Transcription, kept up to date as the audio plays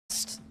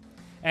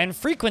And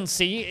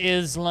frequency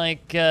is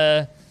like,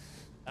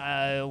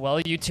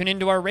 well, you tune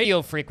into our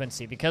radio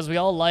frequency because we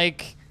all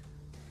like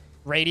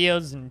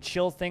radios and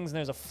chill things. And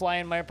there's a fly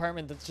in my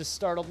apartment that just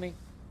startled me.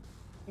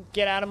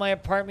 Get out of my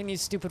apartment, you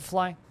stupid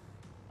fly.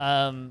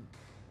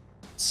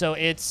 So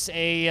it's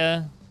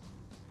a,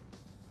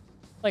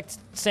 like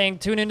saying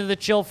tune into the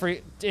chill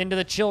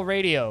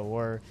radio,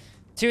 or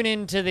tune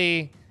into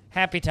the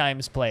Happy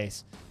Times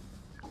place.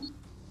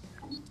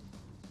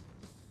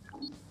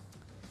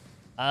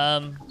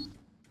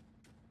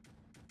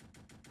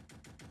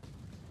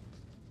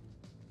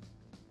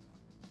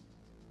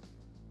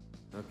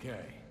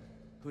 Okay,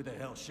 who the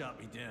hell shot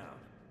me down?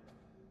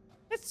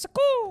 It's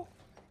cool.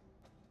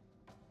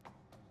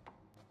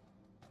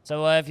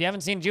 So if you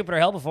haven't seen Jupiter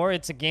Hell before,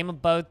 it's a game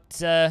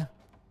about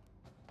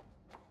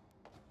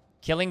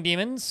killing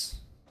demons.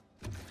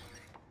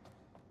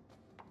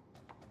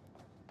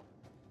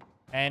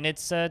 And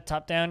it's a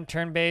top-down,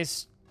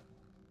 turn-based,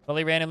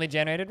 fully randomly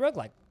generated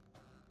roguelike.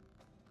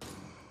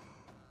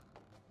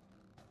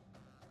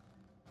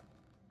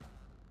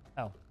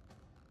 Oh.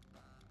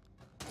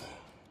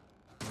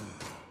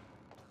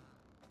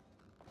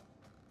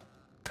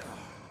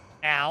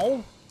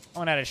 Ow. I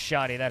went out a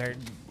shotty. That hurt.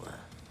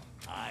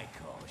 I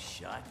call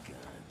shotgun.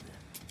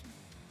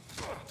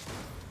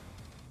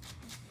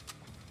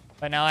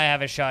 But now I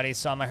have a shotty,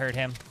 so I'm gonna hurt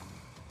him.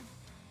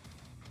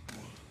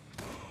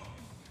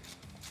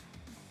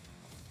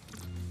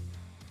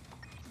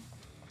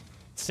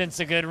 Since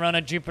a good run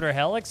of Jupiter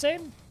Hell,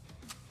 Ixade?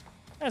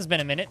 Has been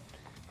a minute.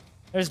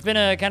 There's been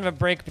a kind of a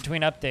break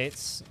between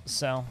updates,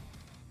 so.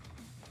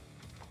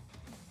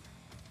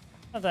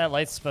 Not that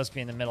light's supposed to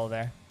be in the middle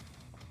there.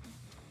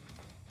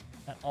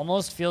 That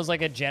almost feels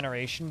like a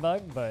generation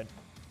bug, but.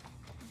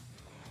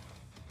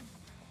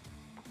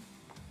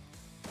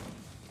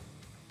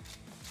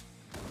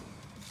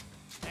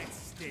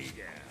 Stay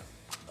down,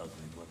 ugly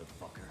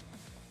motherfucker.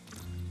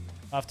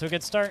 Off to a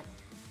good start.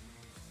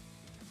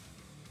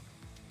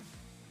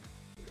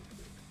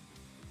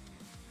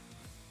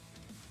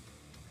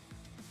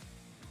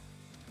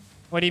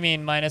 What do you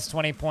mean, minus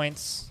 20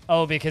 points?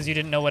 Oh, because you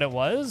didn't know what it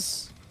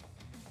was?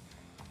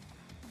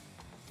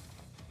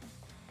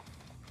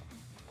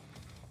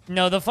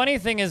 No, the funny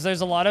thing is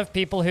there's a lot of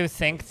people who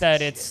think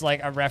that it's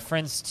like a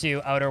reference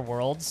to Outer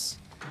Worlds.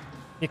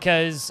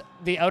 Because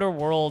the Outer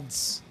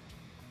Worlds,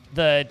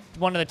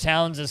 one of the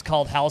towns is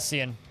called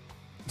Halcyon.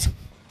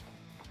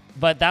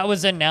 But that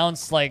was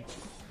announced like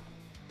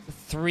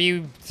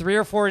three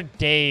or 4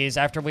 days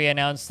after we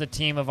announced the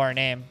team of our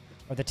name.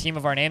 Or the team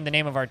of our name, the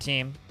name of our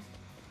team.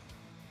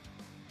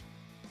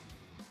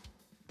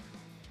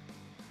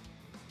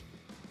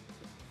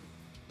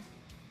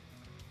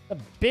 A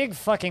big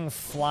fucking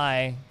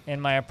fly in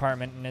my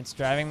apartment, and it's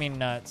driving me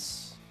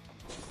nuts.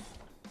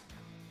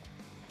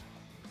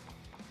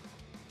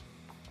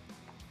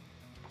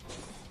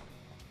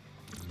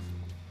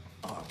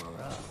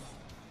 Armor up.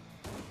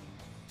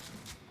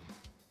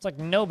 It's like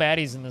no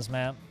baddies in this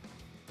map.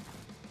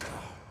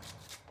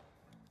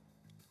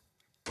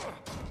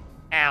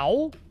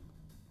 Ow!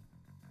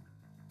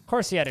 Of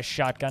course he had a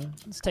shotgun.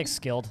 Let's take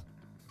skilled.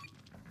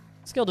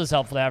 Skilled is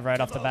helpful to have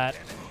right off the bat.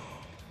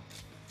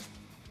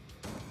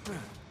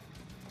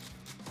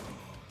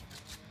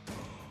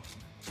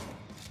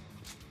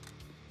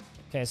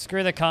 Okay,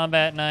 screw the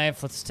combat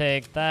knife. Let's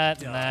take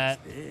that and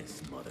that. This,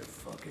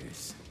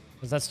 motherfuckers.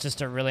 Because that's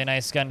just a really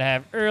nice gun to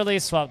have early.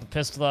 Swap the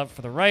pistol up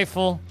for the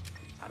rifle.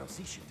 I don't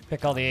see shit.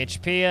 Pick all the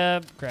HP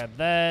up. Grab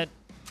that.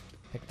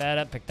 Pick that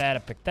up, pick that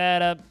up, pick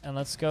that up. And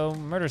let's go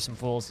murder some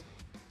fools.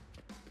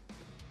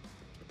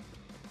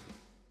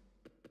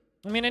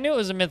 I mean, I knew it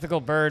was a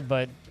mythical bird,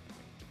 but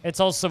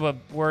it's also a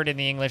word in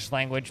the English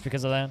language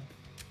because of that.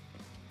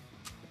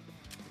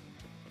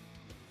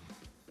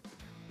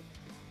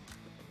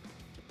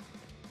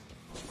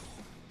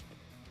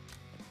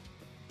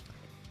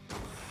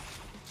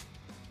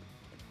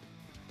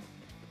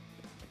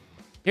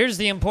 Here's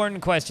the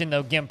important question,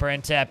 though, Gimper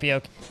and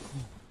Tapioca.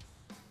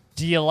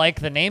 Do you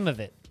like the name of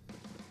it?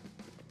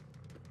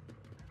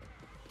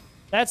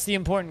 That's the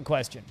important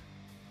question.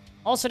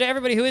 Also, to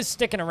everybody who is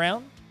sticking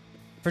around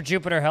for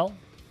Jupiter Hell,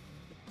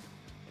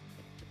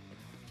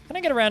 can I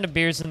get a round of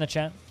beers in the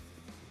chat?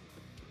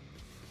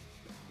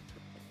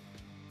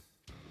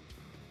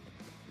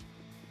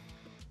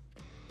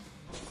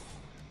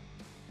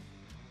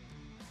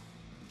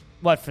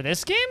 What, for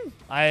this game?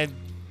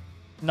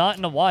 Not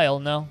in a while,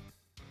 no.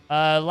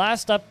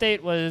 Last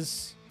update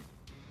was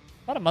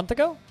about a month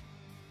ago.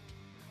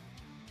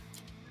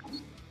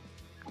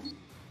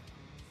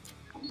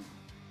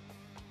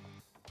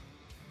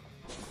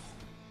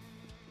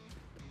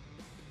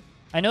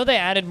 I know they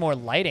added more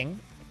lighting,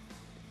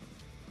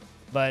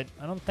 but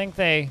I don't think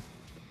they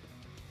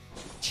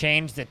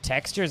changed the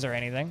textures or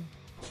anything.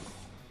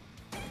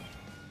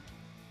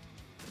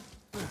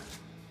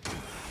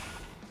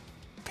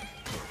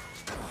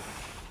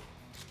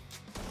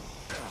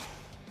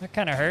 That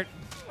kind of hurt.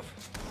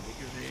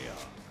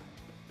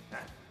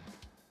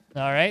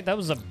 All right, that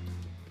was a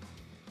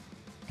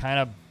kind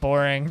of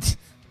boring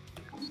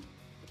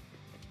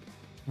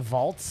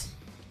vault.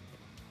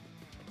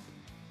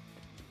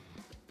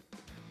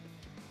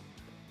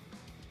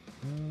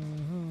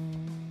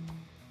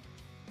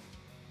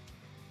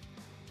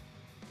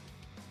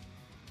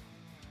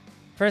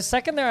 For a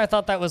second there, I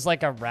thought that was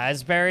like a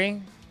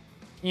raspberry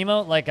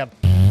emote, like a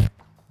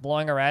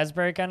blowing a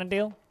raspberry kind of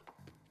deal.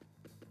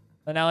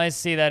 But now I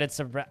see that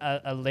it's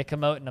a lick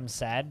emote and I'm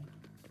sad.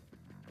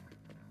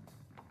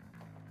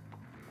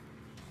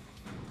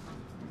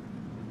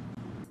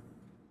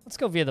 Let's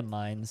go via the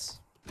mines.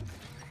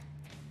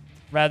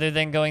 Rather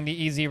than going the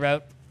easy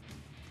route.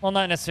 Well,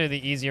 not necessarily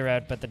the easy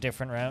route, but the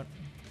different route.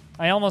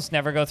 I almost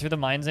never go through the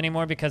mines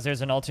anymore because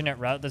there's an alternate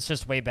route that's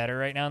just way better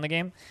right now in the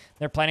game.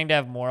 They're planning to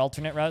have more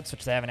alternate routes,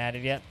 which they haven't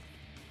added yet.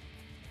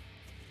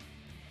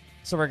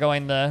 So we're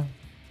going the...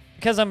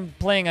 Because I'm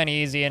playing on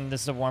easy and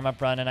this is a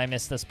warm-up run and I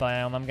missed this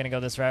biome, I'm going to go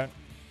this route.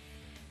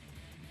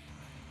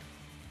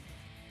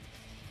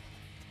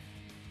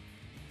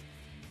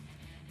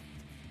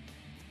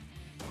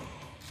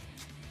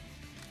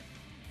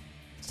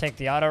 Let's take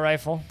the auto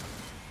rifle.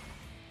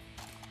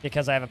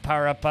 Because I have a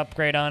power-up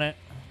upgrade on it.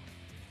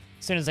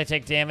 As soon as I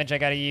take damage, I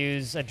gotta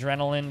use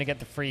adrenaline to get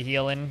the free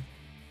heal in.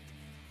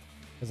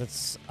 Because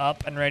it's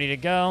up and ready to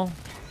go.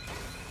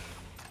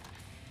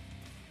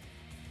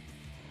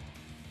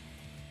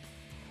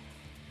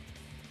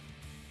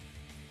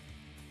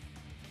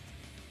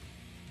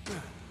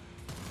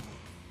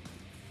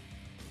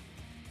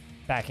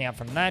 Backing up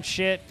from that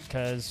shit,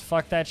 because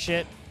fuck that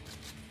shit.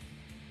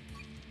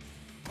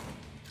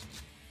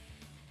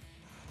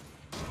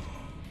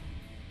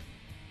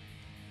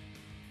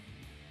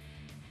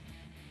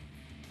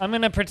 I'm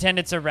going to pretend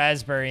it's a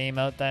raspberry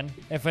emote then,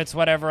 if it's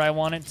whatever I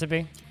want it to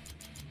be.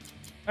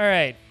 All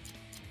right.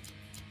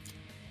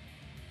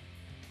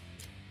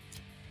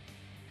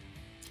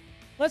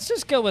 Let's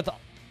just go with...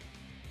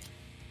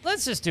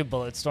 Let's just do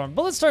Bulletstorm.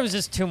 Bulletstorm is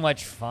just too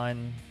much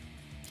fun.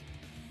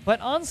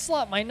 But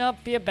Onslaught might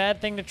not be a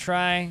bad thing to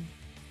try.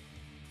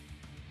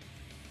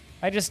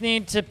 I just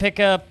need to pick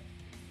up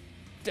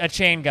a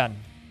chain gun,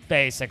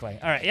 basically.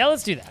 All right, yeah,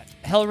 let's do that.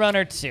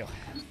 Hellrunner 2.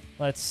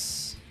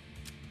 Let's...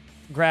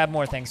 grab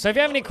more things. So if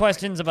you have any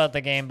questions about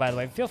the game, by the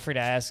way, feel free to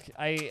ask.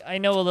 I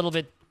know a little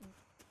bit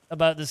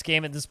about this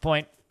game at this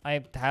point.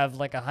 I have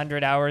like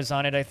 100 hours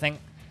on it, I think.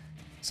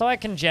 So I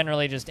can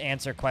generally just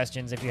answer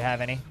questions if you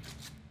have any.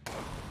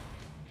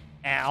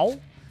 Ow.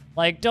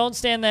 Like, don't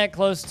stand that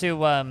close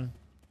to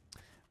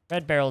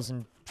red barrels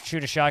and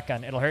shoot a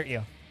shotgun. It'll hurt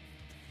you.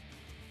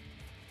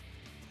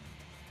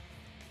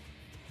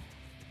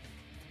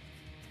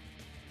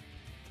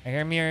 I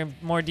hear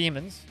more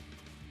demons.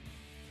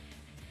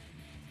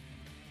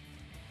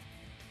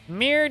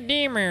 Mere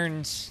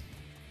demons.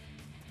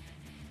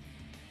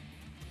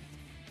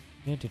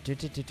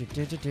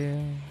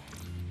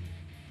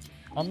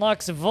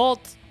 Unlocks a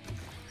vault.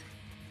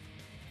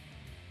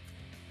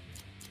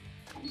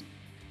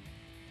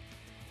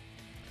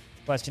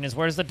 Question is,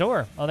 where's the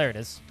door? Oh, there it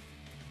is.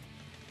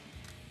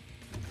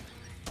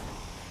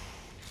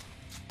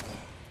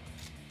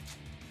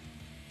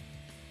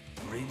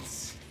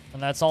 Rinse.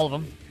 And that's all of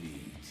them.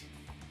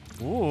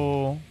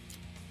 Ooh.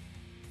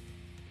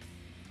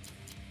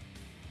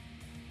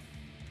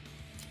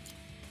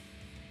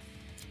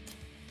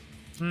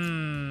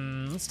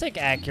 Let's take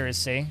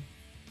accuracy.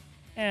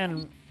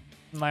 And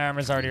my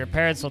armor's already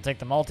repaired, so we'll take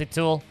the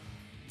multi-tool,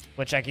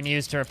 which I can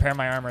use to repair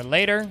my armor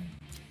later.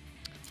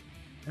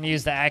 And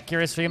use the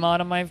accuracy mod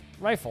on my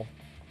rifle.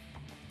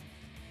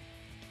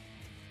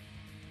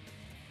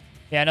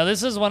 Yeah, no,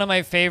 this is one of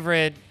my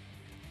favorite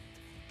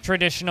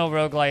traditional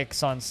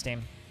roguelikes on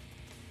Steam.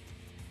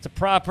 It's a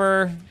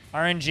proper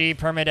RNG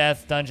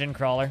permadeath dungeon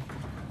crawler.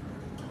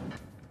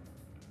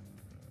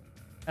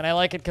 And I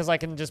like it because I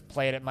can just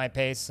play it at my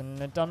pace and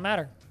it doesn't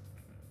matter.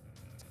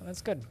 So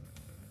that's good.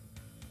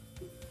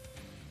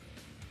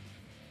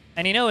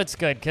 And you know it's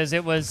good because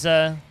it was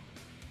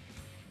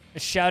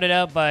shouted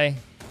out by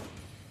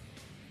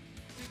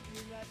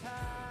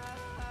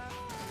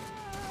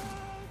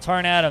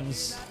Tarn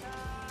Adams.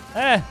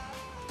 On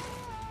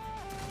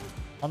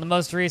the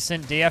most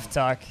recent DF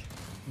talk,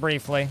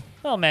 briefly.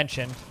 Well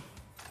mentioned.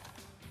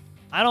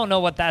 I don't know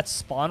what that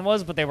spawn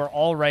was, but they were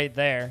all right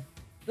there.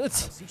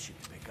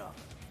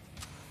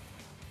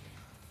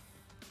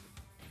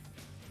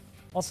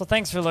 Also,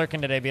 thanks for lurking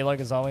today, B-Lug,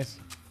 as always.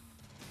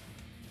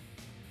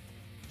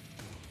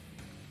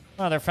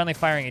 Oh, they're friendly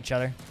firing each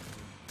other.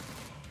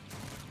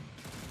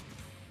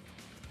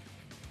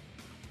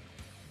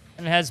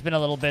 And it has been a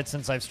little bit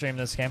since I've streamed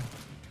this game.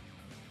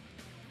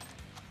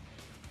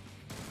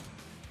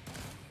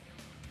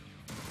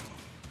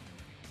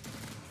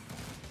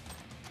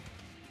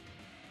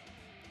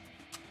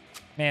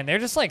 Man, they're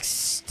just like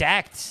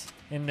stacked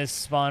in this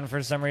spawn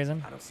for some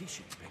reason. I don't see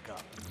shit to pick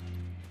up.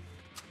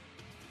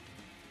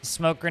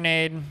 Smoke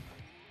grenade.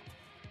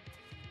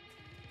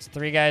 There's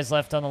 3 guys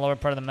left on the lower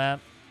part of the map.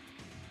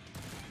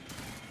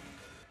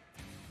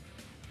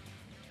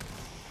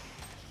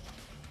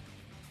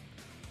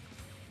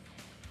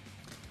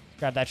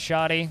 Grab that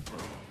shoddy.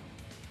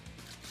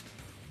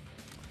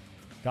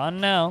 Gone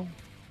now.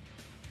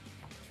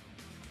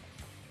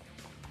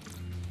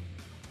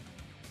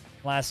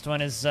 Last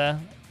one is a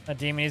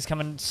demon. He's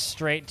coming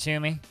straight to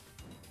me.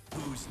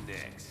 Who's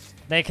next?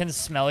 They can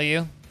smell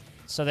you,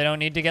 so they don't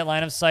need to get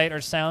line of sight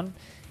or sound.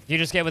 If you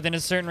just get within a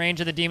certain range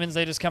of the demons,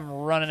 they just come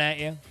running at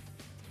you.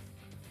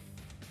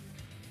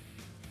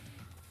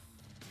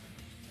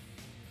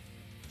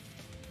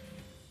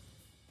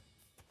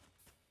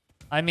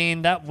 I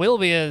mean, that will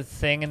be a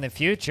thing in the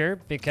future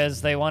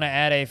because they want to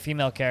add a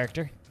female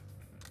character.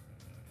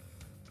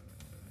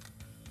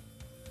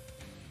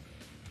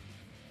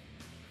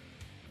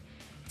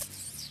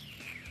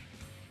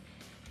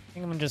 I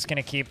think I'm just going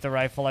to keep the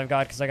rifle I've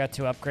got because I got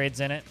 2 upgrades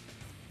in it.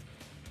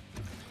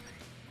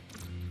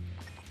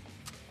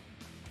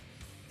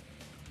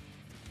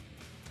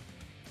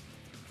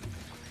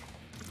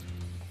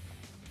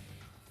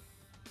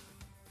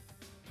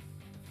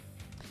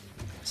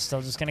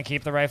 Still just going to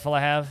keep the rifle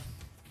I have.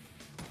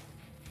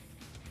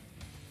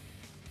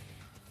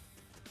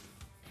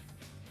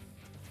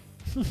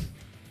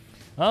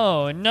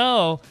 Oh,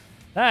 no.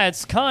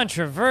 That's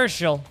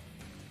controversial.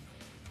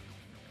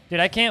 Dude,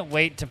 I can't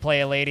wait to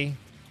play a lady.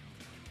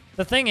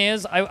 The thing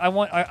is, I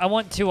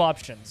want 2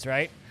 options,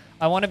 right?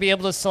 I want to be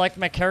able to select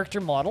my character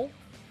model,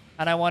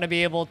 and I want to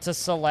be able to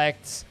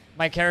select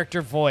my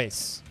character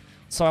voice.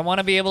 So I want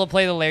to be able to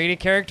play the lady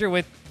character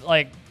with,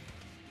 like,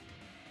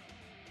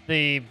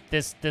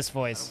 this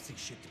voice. I don't see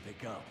shit to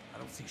pick up. I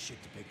don't see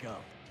shit to pick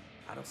up.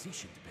 I don't see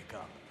shit to pick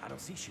up. I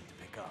don't see shit to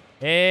pick up.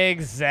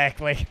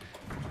 Exactly.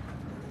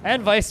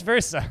 And vice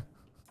versa.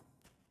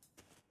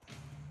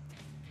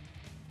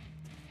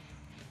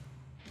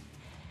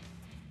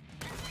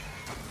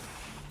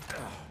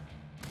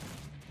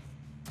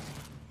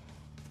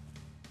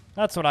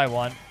 That's what I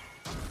want.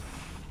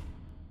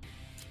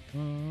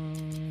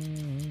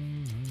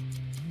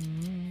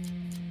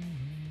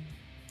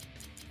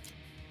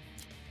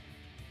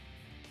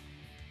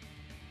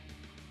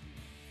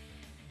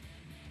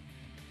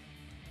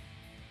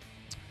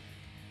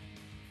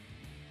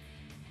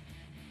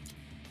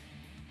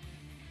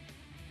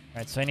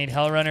 Alright, so I need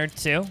Hellrunner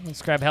 2.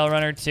 Let's grab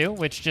Hellrunner 2,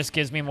 which just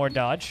gives me more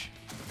dodge.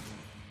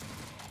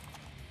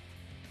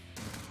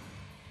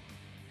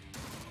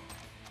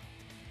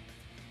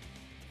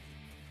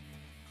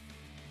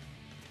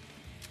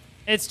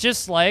 It's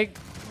just like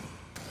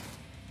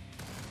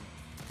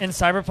in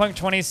Cyberpunk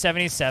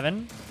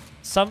 2077,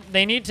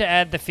 they need to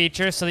add the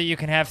feature so that you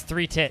can have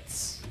 3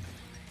 tits.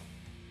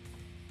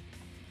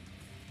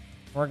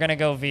 We're gonna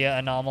go via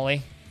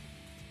Anomaly,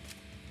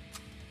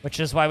 which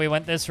is why we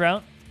went this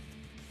route.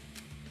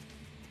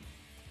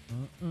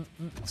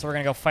 So we're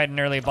gonna go fight an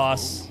early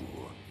boss.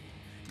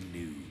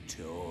 New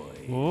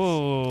toys.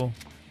 Ooh,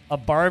 a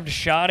barbed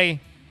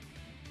shotty.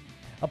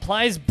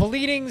 Applies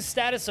bleeding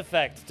status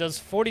effect. Does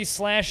 40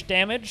 slash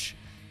damage.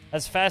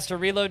 Has faster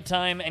reload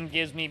time and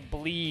gives me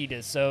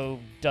bleed. So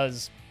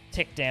does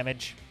tick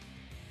damage.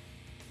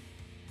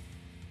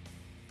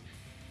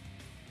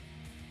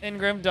 In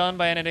Grim Dawn,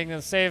 by editing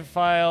the save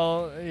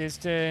file,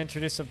 used to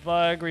introduce a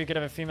bug where you could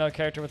have a female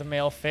character with a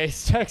male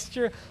face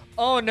texture.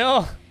 Oh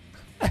no!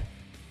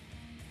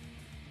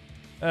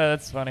 Oh,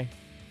 that's funny.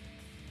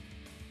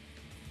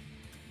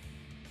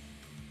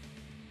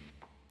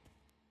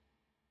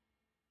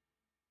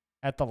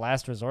 At the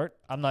last resort?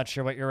 I'm not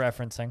sure what you're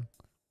referencing.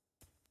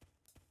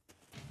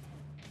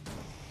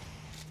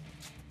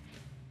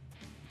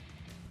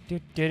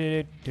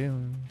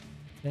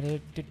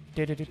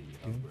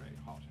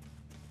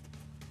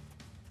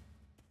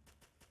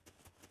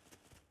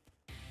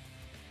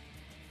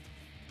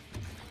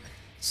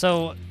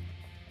 So,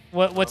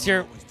 what's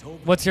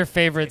your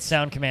favorite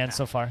sound command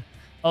so far?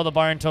 Oh, the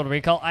bar in Total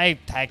Recall. I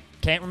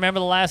can't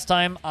remember the last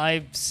time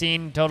I've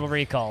seen Total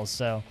Recall,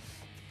 so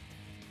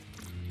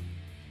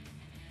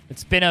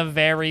it's been a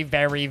very,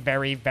 very,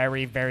 very,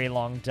 very, very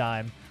long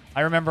time.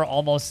 I remember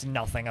almost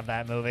nothing of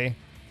that movie.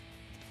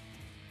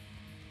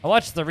 I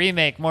watched the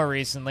remake more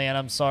recently, and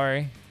I'm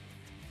sorry.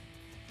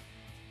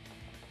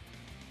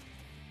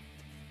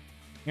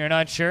 You're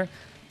not sure?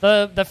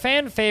 The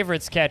fan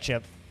favorites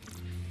ketchup.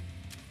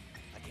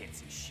 I can't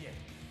see shit.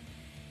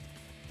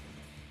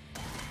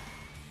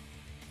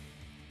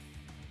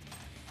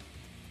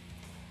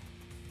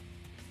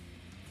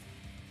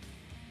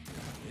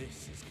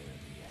 This is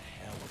gonna be a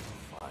hell of a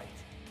fight.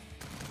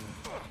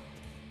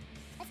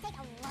 Let's take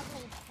a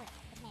lovely fruit,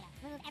 the tomato.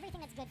 Remove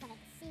everything that's good from it,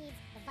 the seeds,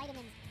 the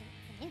vitamins,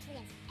 the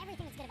nutrients,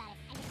 everything that's good about it,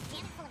 and just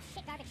jam it full of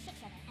shit, garbage shit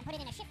sugar, and put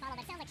it in a shit bottle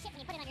that sounds like shit when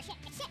you put it on your shit.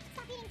 It's shit!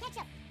 Stop eating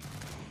ketchup!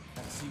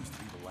 That seems to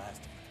be the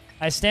last of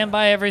it. I stand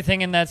by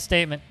everything in that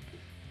statement.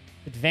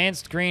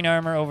 Advanced green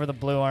armor over the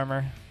blue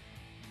armor.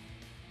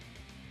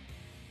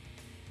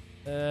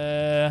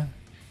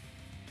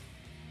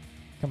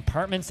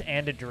 Compartments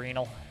and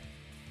adrenal.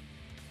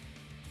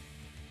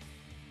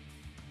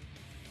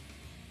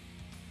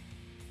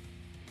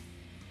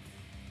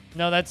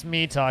 No, that's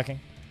me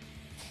talking.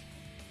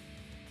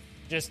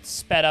 Just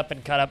sped up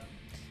and cut up.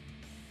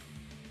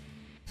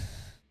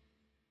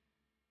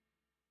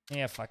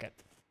 Yeah, fuck it.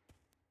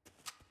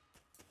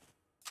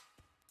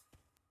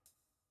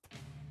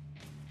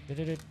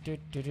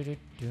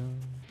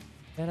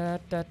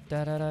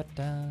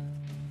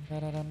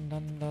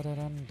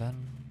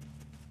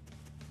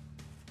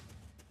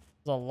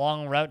 It's a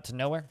long route to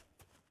nowhere.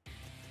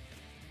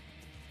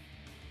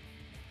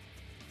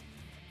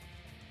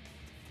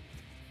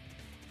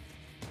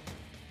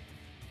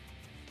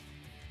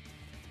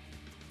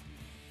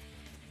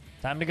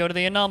 Time to go to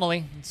the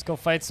anomaly. Let's go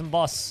fight some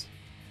boss.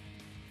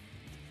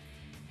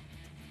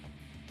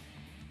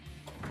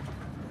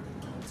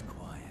 It's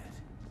quiet.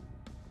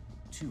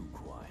 Too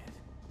quiet.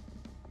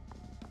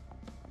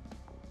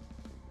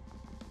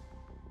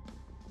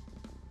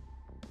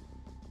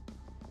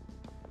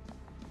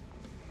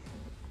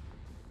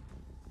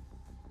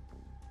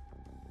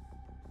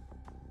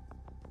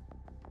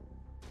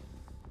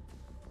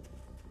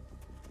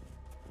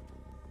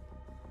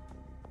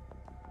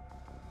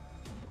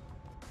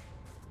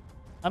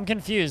 I'm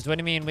confused. What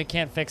do you mean we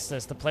can't fix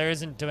this? The player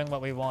isn't doing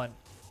what we want.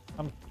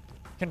 I'm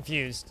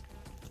confused.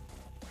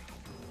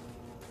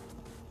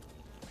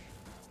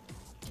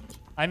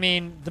 I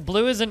mean, the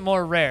blue isn't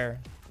more rare.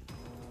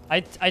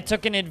 I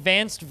took an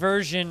advanced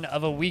version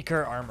of a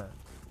weaker armor.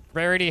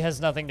 Rarity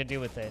has nothing to do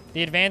with it.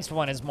 The advanced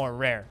one is more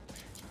rare.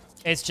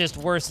 It's just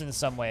worse in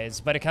some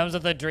ways, but it comes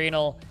with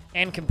adrenal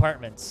and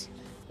compartments.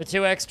 The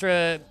 2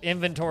 extra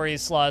inventory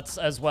slots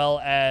as well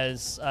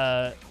as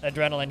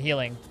adrenaline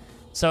healing.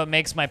 So it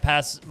makes my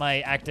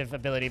active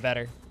ability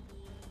better.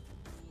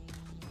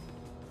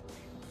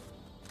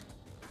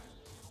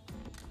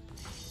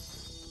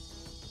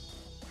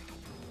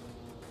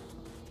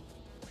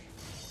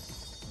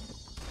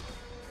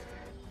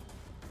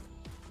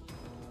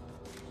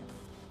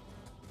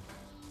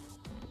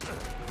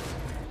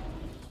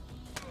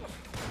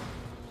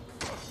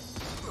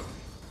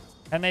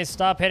 Can they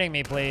stop hitting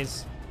me,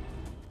 please?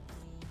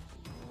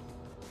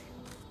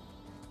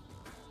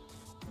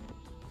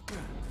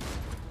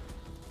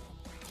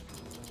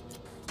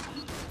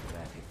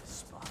 That hit the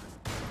spot.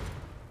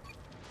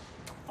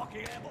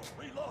 Fucking ammo,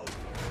 reload.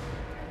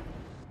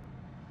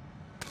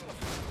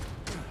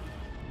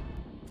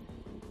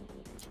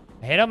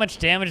 I hate how much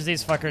damage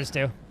these fuckers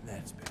do.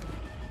 That's better.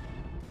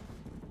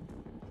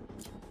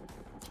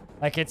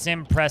 Like, it's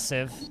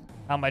impressive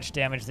how much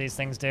damage these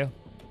things do.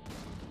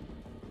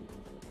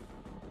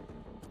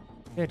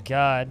 Good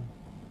God.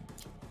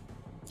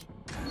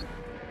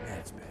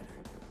 That's better.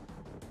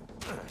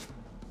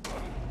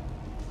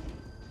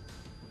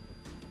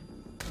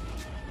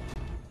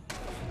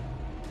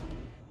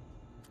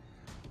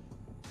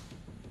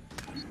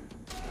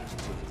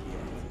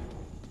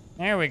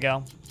 There we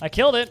go. I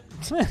killed it.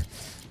 Let's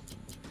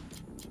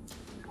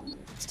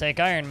take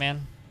Iron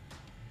Man.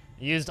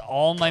 I used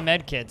all my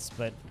med kits,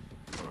 but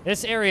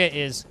this area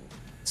is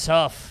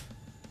tough.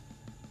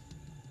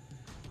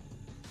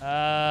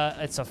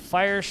 It's a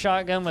fire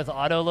shotgun with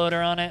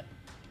autoloader on it,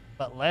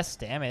 but less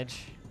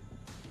damage.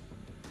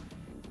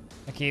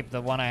 I keep the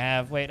one I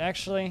have. Wait,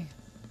 actually.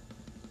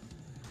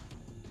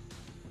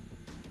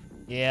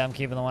 Yeah, I'm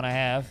keeping the one I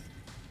have.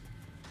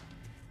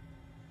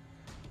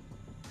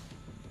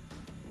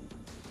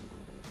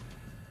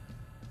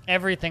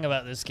 Everything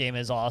about this game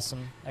is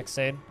awesome,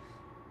 Xade.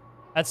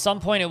 At some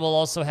point, it will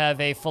also have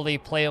a fully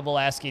playable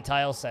ASCII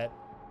tile set.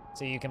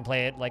 So you can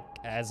play it like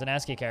as an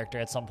ASCII character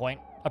at some point.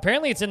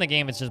 Apparently it's in the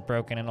game, it's just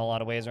broken in a lot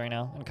of ways right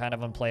now and kind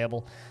of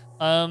unplayable.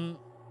 You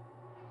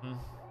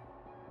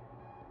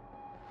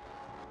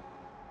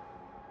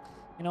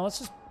know, let's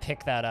just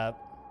pick that up.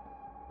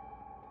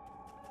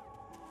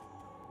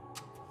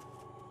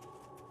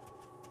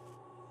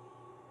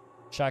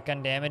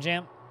 Shotgun damage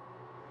amp.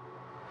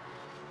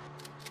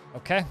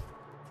 Okay.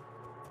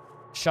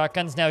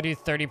 Shotguns now do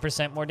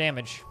 30% more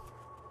damage.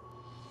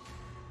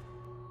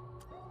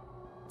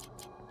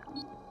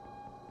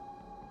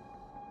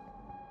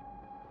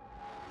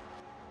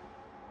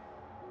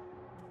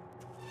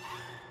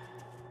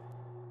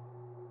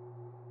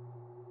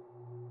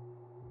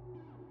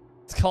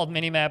 It's called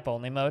minimap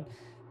only mode.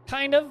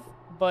 Kind of,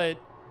 but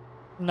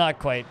not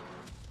quite.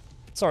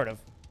 Sort of.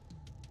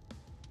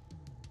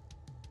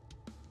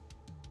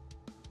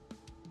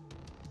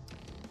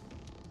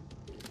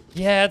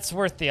 Yeah, it's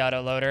worth the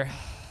autoloader.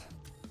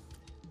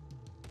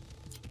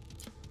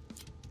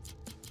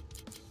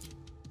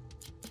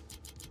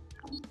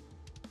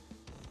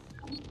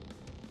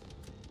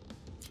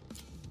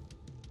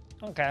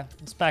 Okay,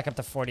 let's back up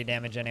to 40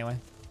 damage anyway.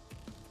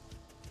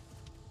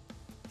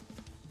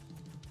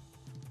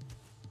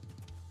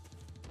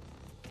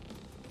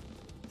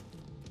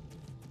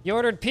 You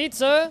ordered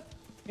pizza?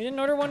 You didn't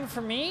order one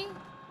for me?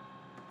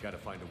 Gotta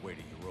find a way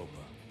to Europa.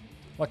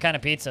 What kind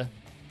of pizza?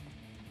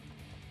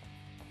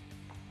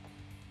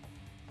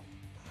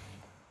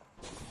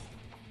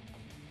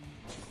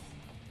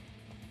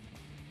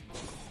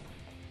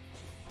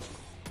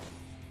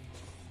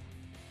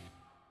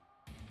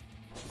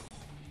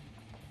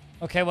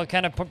 Okay, what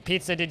kind of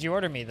pizza did you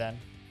order me then?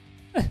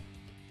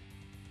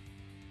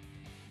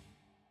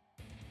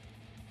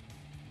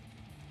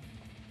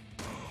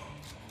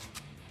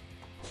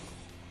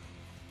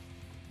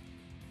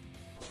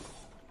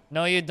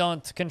 No, you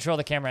don't control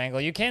the camera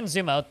angle. You can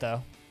zoom out,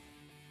 though.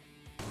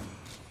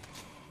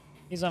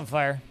 He's on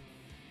fire.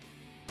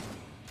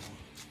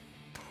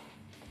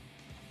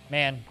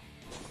 Man.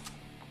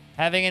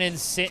 Having an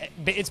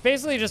it's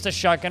basically just a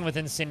shotgun with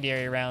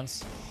incendiary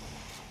rounds.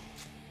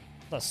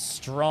 It's a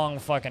strong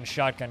fucking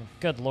shotgun.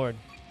 Good lord.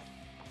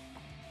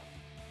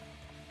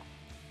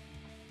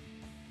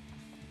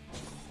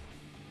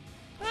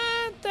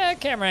 The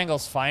camera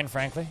angle's fine,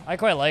 frankly. I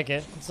quite like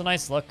it. It's a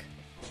nice look.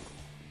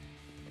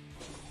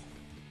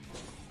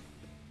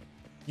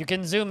 You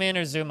can zoom in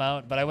or zoom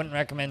out, but I wouldn't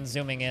recommend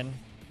zooming in.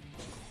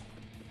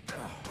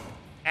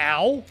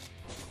 Ow!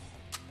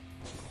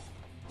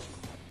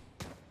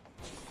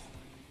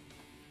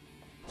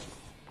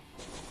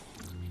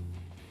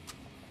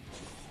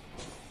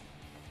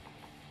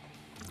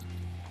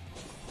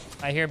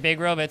 I hear big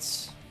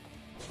robots.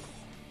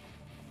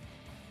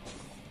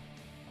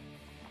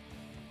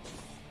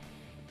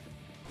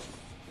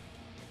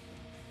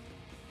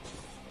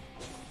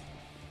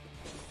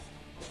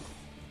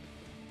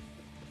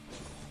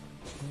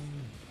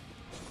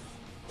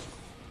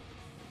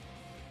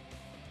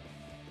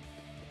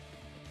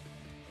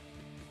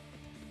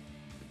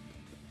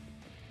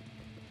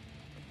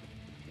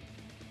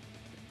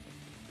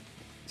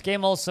 This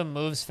game also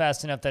moves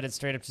fast enough that it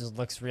straight up just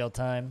looks real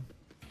time.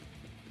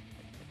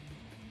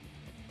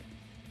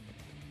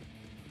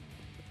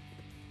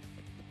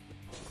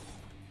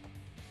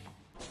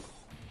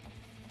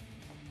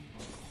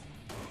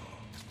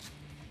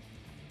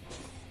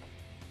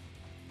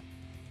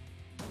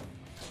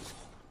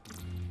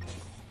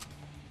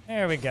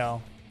 There we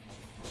go.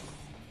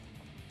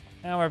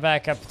 Now we're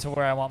back up to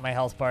where I want my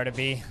health bar to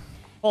be.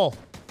 Full.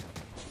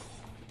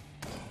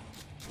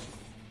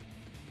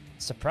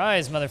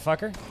 Surprise,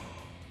 motherfucker.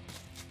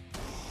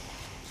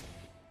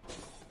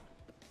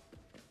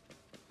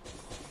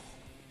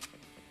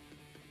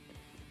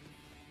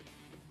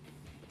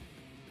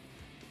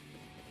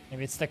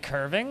 Maybe it's the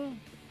curving?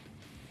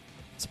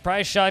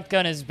 Surprise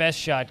shotgun is best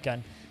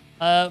shotgun.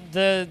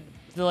 The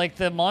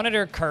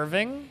monitor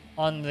curving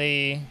on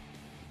the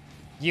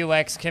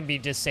UX can be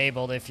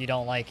disabled if you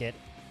don't like it.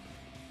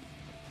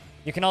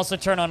 You can also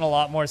turn on a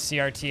lot more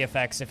CRT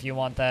effects if you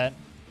want that.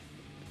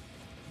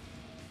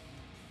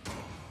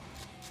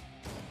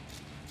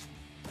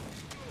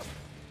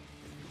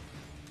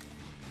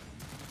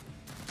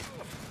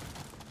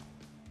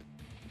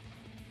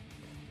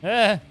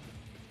 Clean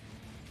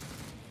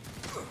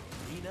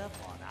up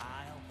on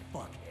aisle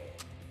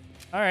fuckhead.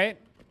 All right.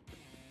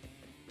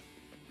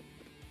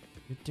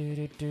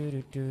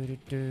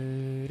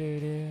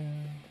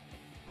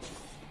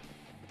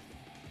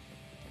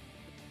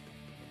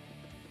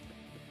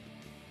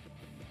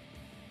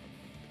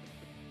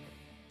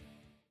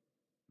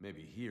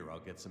 Maybe here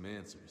I'll get some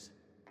answers.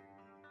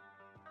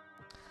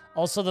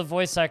 Also, the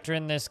voice actor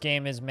in this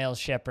game is Male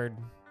Shepard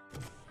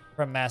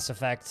from Mass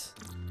Effect.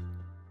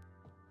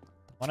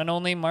 The one and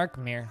only Mark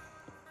Meer.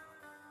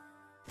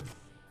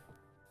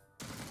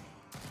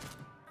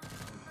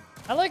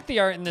 I like the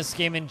art in this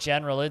game in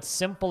general. It's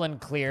simple and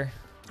clear,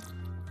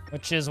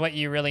 which is what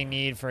you really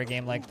need for a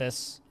game like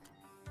this.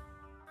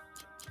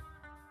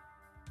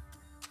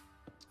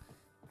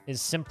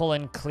 Is simple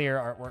and clear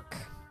artwork.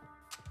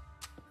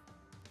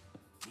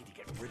 Need to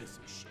get rid of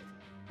some shit.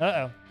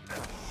 Uh-oh.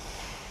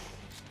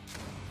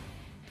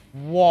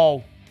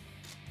 Whoa.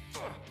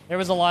 There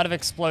was a lot of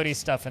explodey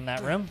stuff in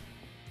that room.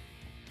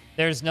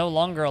 There's no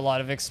longer a lot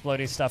of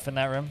explodey stuff in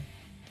that room.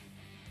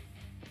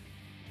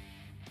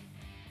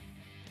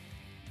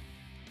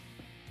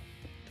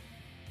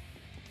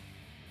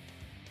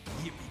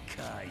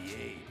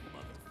 Yippee-ki-yay,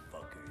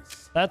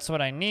 motherfuckers. That's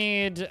what I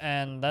need,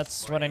 and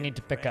that's what I need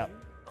to pick up.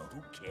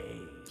 Okay.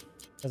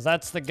 Because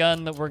that's the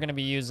gun that we're going to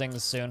be using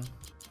soon.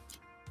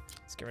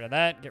 Let's get rid of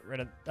that. Get rid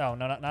of... Oh,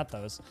 no, not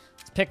those.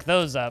 Let's pick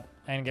those up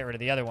and get rid of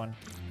the other one.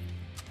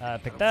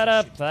 Pick that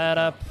up, that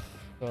up.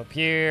 Go up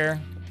here.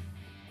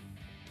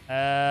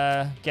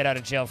 Get out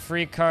of jail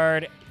free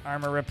card.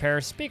 Armor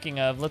repair. Speaking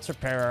of, let's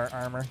repair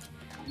our armor.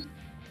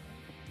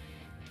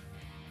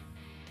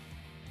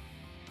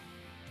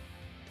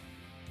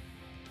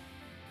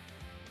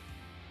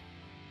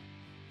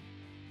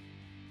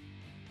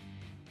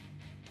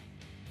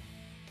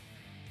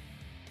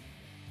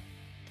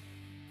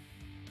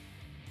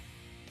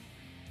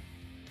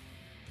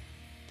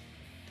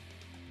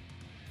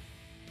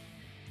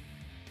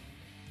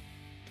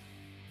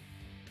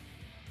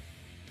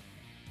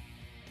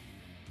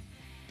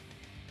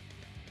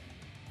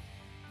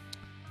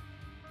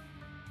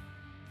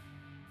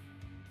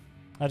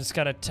 I just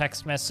got a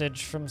text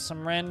message from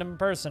some random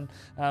person.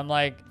 I'm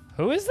like,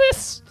 who is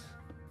this?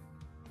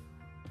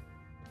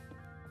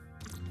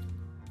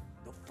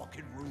 No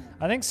fucking room.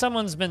 I think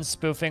someone's been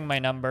spoofing my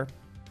number.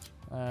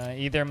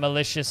 Either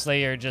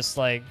maliciously or just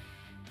like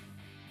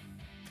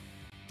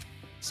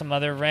some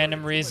other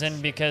random reason,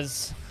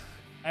 because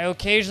I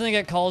occasionally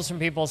get calls from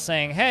people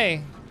saying,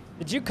 hey,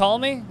 did you call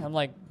me? I'm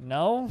like,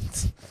 no.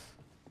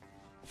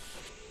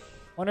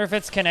 Wonder if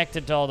it's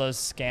connected to all those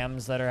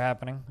scams that are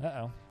happening.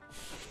 Uh-oh.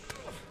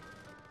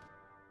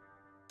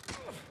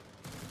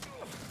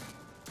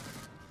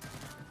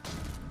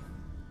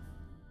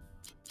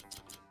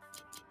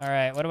 All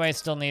right, what do I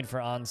still need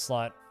for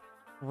Onslaught?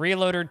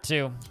 Reloader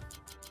 2.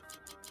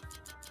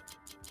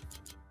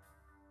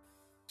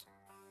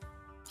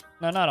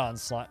 No, not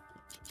Onslaught.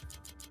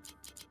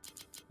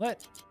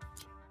 What?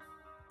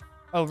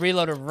 Oh,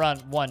 Reloader run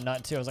 1,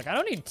 not 2. I was like, I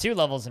don't need 2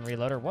 levels in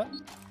Reloader. What?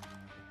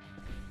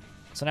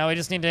 So now we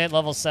just need to hit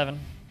level 7.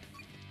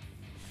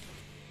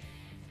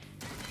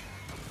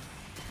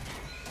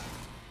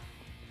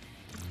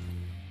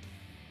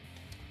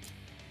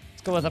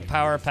 Let's go with a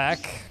power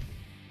pack.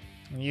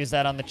 And use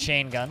that on the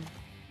chain gun.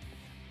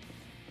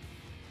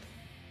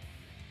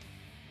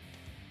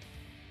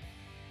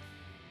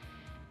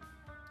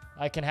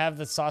 I can have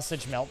the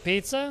sausage melt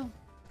pizza.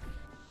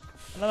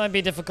 That might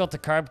be difficult to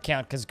carb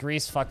count because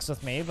grease fucks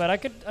with me, but I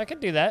could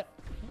do that.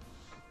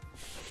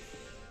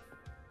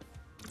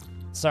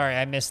 Sorry,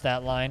 I missed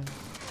that line.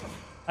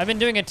 I've been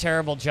doing a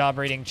terrible job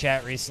reading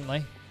chat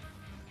recently.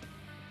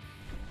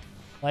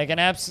 Like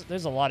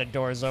there's a lot of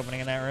doors opening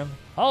in that room.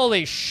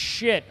 Holy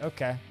shit,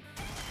 okay.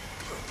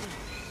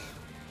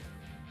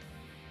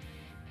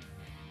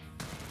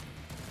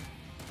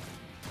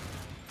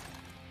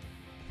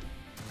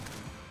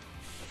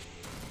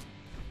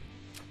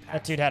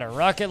 That dude had a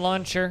rocket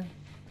launcher.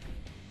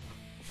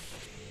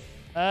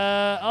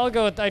 I'd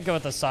go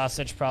with the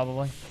sausage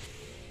probably.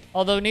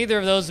 Although neither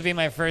of those would be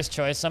my first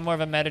choice. I'm more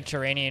of a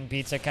Mediterranean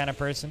pizza kind of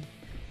person.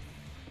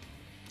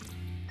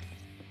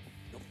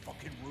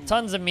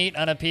 Tons of meat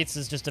on a pizza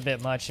is just a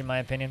bit much in my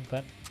opinion,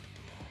 but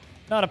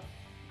not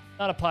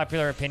a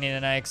popular opinion,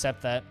 and I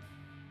accept that.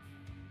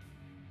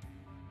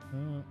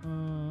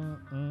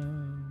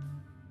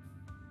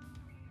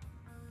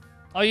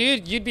 Oh,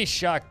 you'd be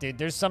shocked, dude.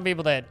 There's some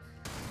people that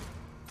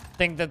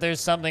think that there's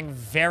something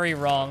very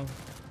wrong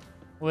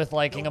with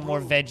liking a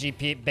more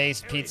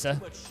veggie-based pizza.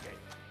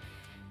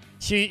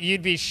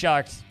 You'd be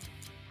shocked.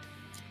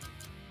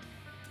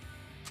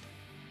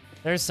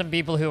 There's some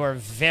people who are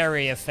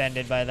very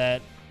offended by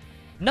that.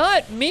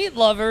 Not meat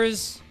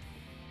lovers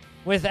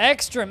with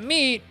extra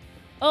meat.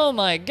 Oh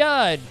my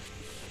god.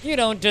 You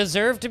don't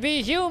deserve to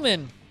be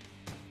human.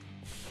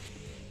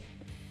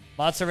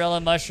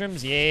 Mozzarella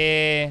mushrooms?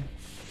 Yeah.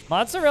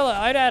 Mozzarella,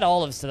 I'd add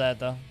olives to that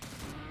though.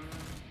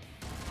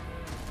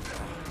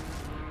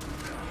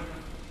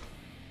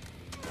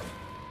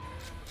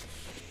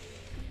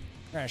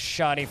 We're gonna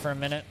shoddy for a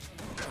minute.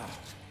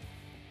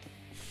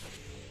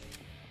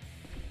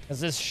 Because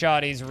this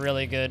shoddy's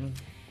really good.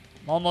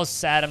 I'm almost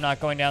sad I'm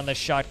not going down the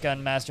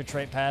shotgun master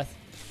trait path.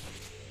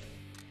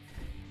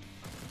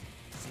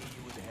 See you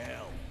in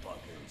hell,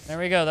 fuckers. There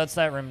we go, that's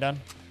that room done.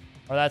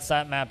 Or that's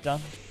that map done.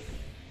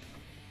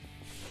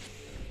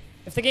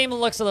 If the game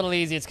looks a little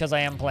easy, it's because I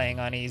am playing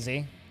on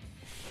easy.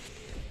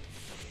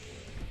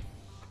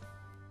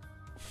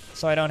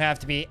 So I don't have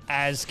to be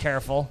as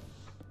careful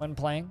when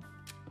playing.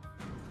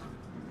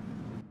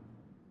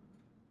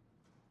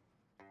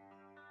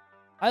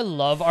 I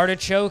love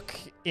artichoke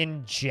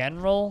in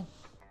general,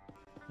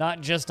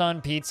 not just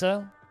on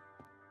pizza.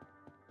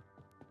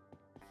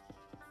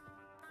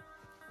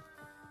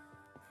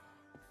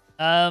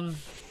 Dwayne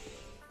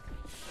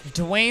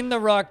 "The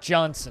Rock"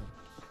 Johnson.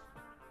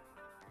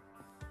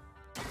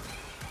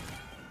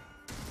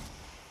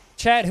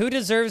 Chat, who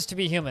deserves to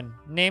be human?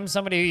 Name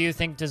somebody who you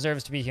think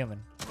deserves to be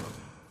human.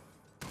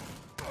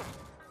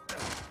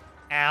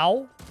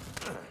 Ow.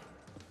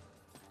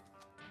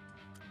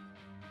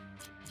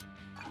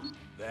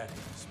 That is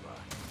a spot.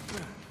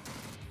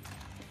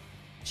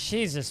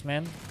 Jesus,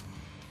 man.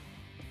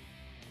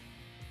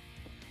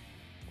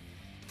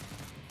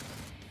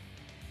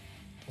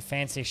 A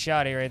fancy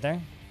shoddy right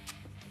there.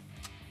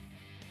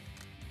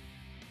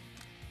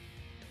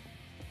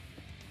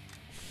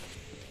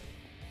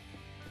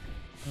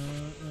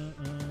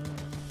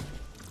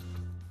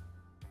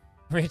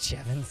 Rich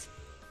Evans.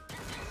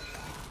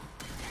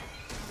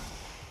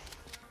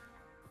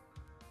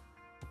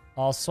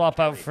 I'll swap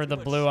out for the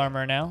blue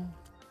armor now.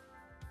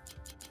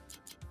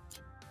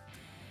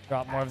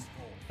 Drop more of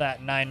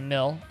that 9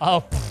 mil.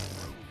 Oh,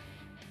 pfft.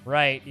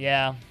 Right,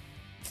 yeah.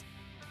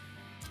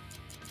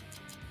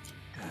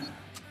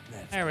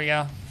 There we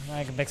go.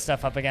 I can pick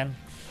stuff up again.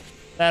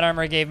 That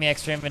armor gave me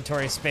extra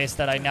inventory space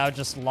that I now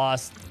just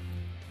lost.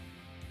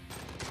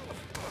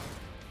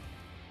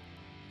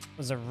 It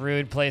was a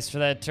rude place for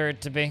that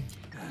turret to be.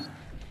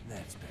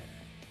 That's better.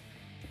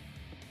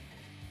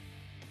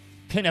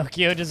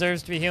 Pinocchio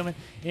deserves to be human.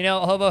 You know,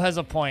 Hobo has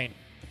a point.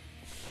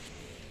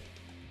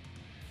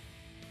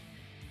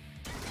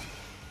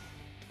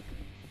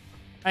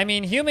 I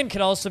mean, human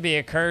can also be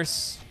a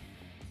curse.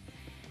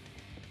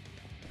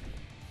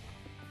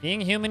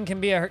 Being human can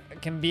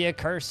be a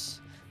curse.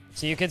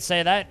 So you could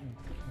say that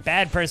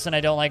bad person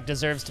I don't like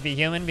deserves to be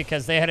human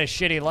because they had a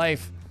shitty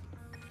life.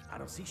 I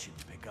don't see shit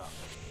to pick up.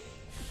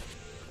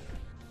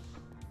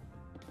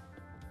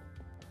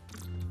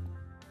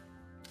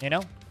 You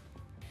know?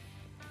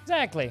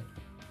 Exactly.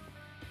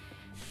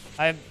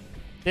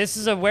 This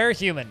is a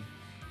werehuman.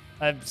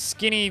 A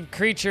skinny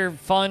creature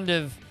fond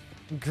of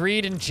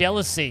greed and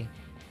jealousy.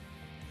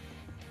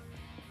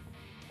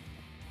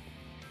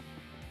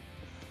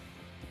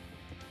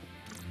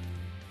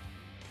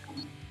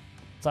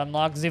 Let's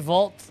unlock the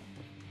vault.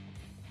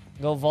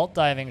 Go vault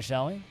diving,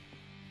 shall we?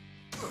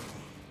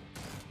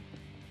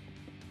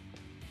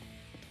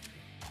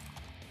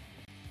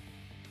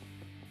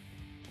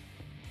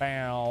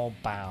 Bow,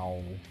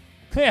 bow.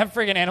 Yeah,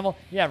 friggin' animal.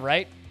 Yeah,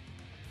 right?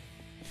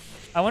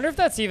 I wonder if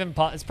that's even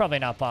it's probably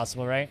not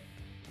possible, right?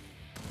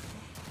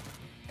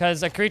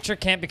 Because a creature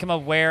can't become a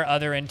were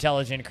other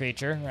intelligent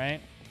creature, right?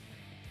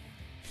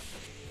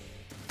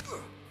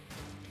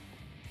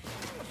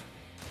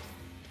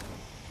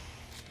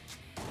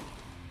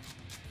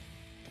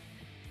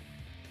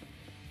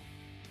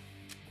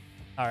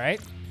 All right.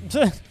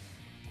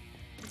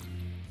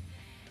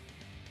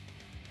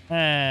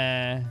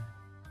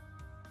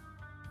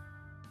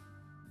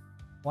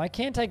 Why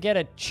can't I get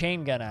a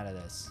chain gun out of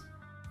this?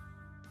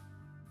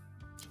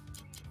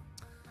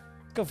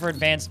 Let's go for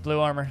advanced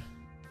blue armor.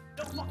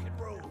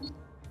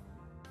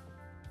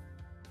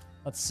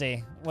 Let's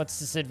see. What's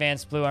this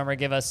advanced blue armor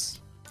give us?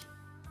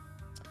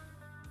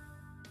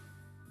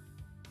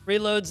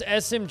 Reloads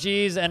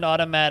SMGs and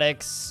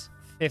automatics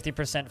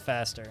 50%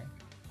 faster.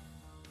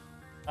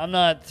 I'm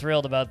not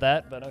thrilled about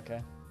that, but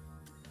okay.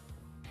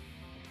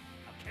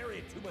 I'm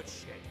carrying too much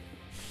shit.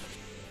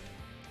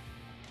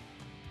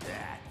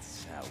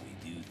 That's how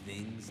we do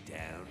things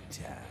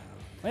downtown.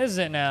 Is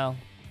it now?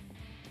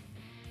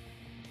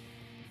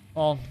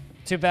 Well,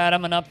 too bad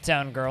I'm an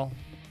uptown girl.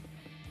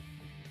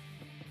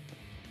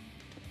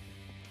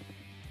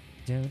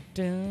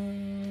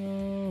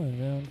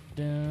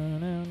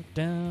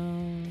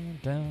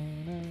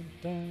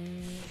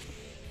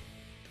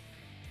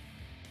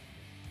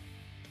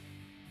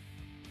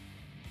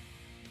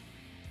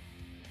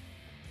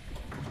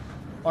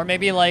 Or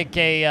maybe like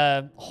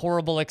a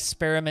horrible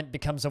experiment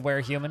becomes a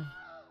were-human.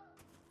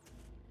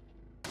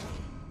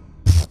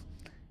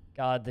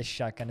 God, this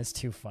shotgun is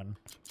too fun.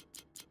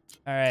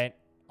 All right,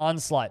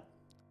 Onslaught.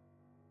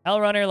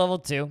 Hellrunner level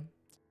 2.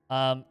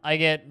 I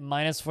get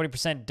minus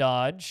 40%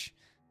 dodge.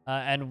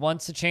 And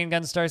once the chain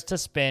gun starts to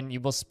spin,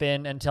 you will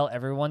spin until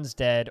everyone's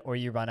dead or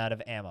you run out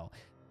of ammo.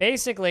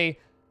 Basically,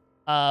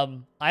 I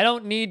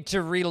don't need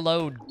to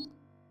reload.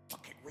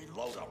 Fucking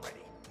reload already.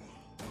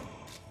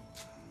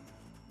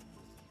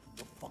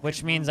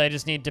 Which means I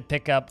just need to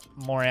pick up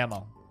more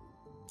ammo.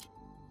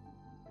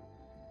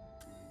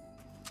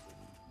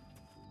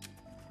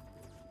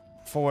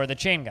 For the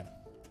chain gun.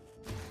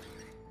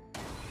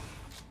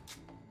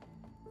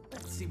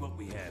 Let's see what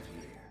we have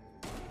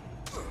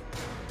here.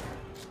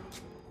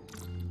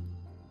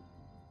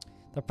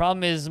 The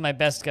problem is my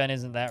best gun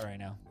isn't that right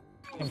now.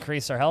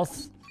 Increase our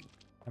health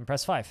and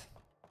press 5.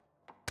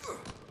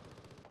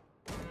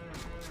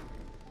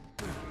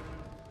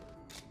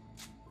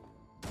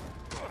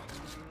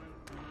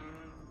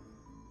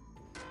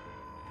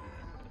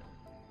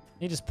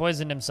 He just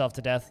poisoned himself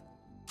to death.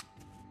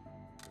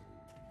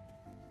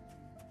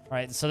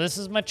 Alright, so this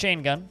is my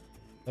chain gun.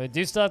 So I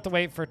do still have to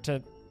wait for it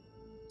to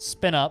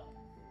spin up.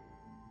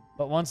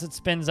 But once it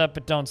spins up,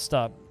 it don't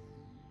stop.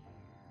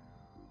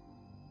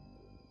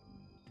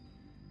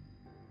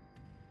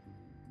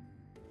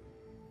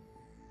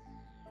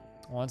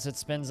 Once it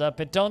spins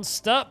up, it don't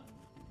stop.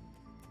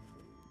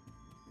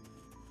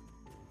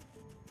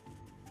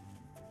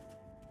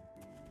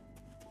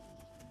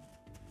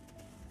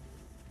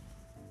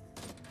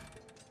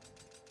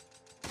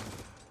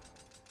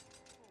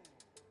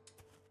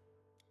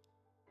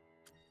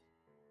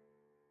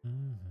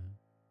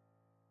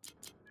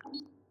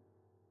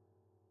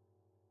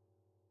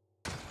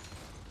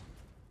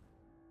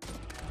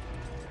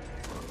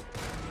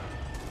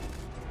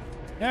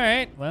 All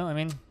right, well, I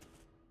mean,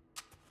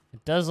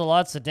 it does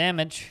lots of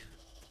damage.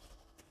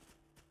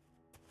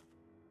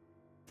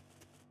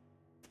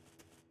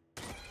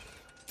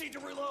 Need to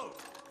reload.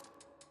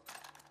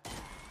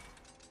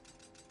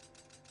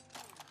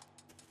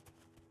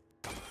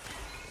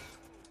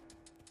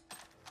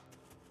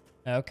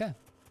 Okay.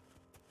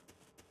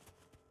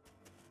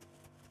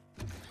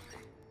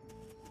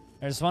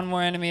 There's one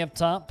more enemy up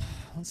top.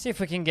 Let's see if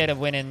we can get a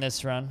win in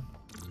this run.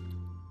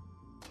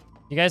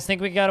 You guys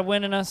think we got a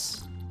win in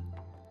us?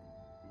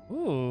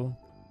 Ooh.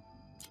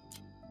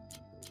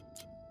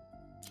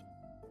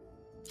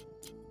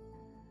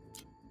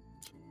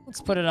 Let's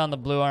put it on the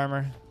blue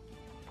armor.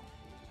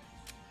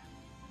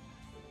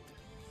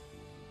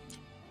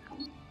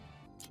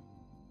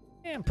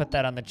 And put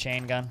that on the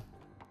chain gun.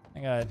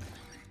 My God.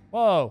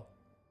 Whoa.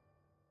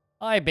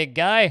 Hi, big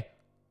guy.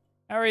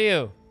 How are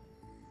you?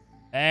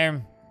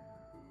 I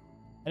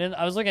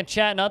was looking at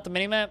chat, not the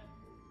minimap.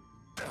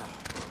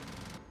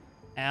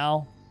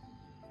 Ow.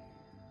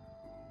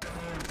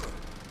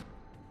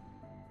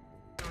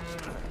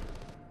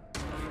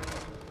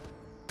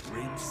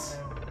 Rinse.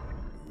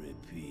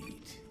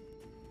 Repeat.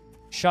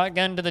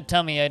 Shotgun to the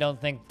tummy, I don't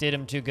think did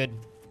him too good.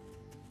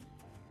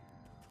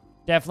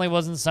 Definitely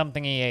wasn't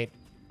something he ate.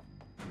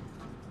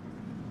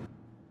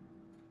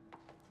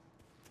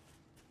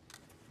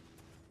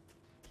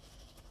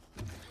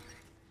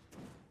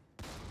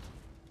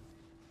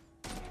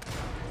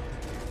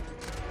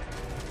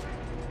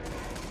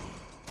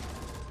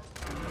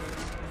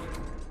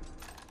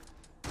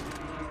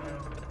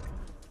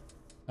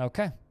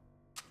 Okay.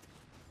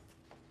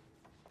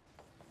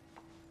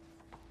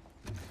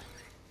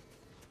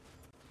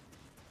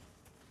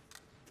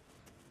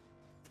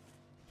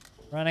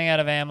 Running out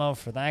of ammo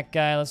for that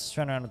guy. Let's just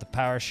run around with the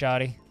power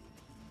shotty.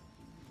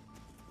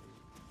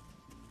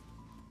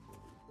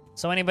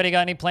 So anybody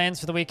got any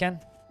plans for the weekend?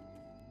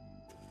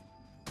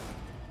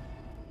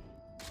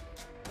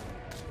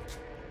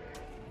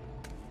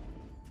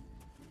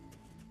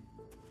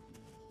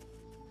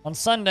 On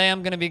Sunday,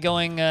 I'm going to be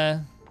going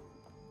to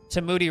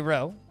Moody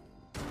Row.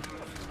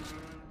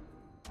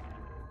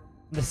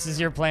 This is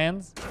your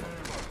plans?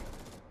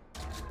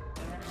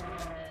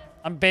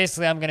 I'm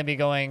going to be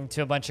going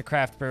to a bunch of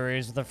craft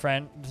breweries with a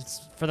friend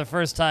for the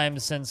first time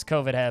since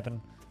COVID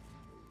happened.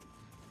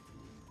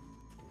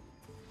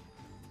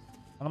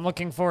 And I'm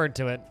looking forward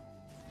to it.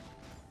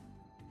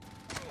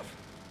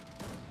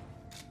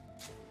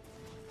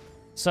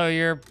 So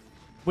your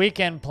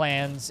weekend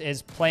plans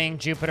is playing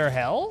Jupiter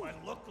Hell? I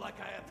look like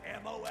I have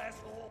ammo,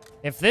 asshole.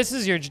 If this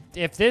is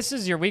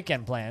your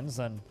weekend plans,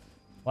 then,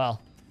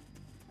 well,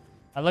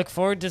 I look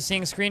forward to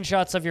seeing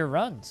screenshots of your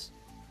runs.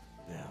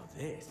 Now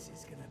this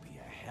is gonna be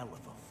a hell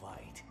of a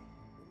fight.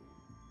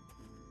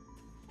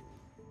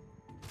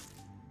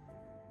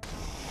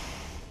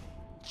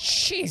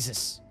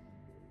 Jesus.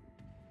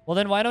 Well,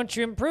 then why don't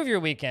you improve your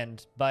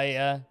weekend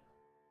by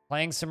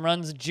playing some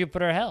runs of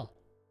Jupiter Hell?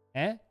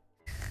 Eh?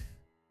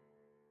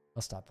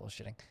 I'll stop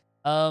bullshitting.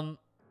 What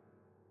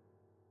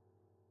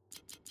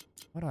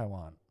do I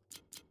want?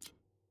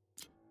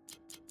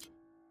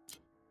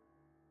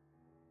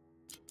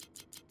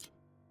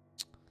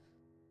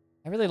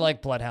 I really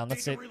like Bloodhound.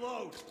 That's it.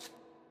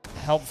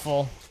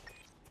 Helpful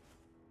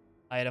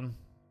item.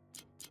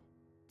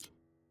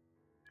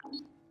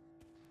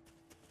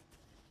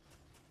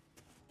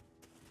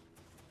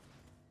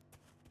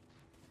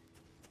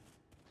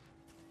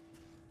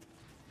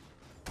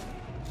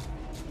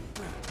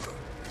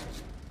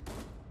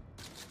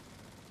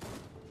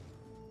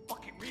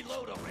 Fucking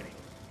reload already.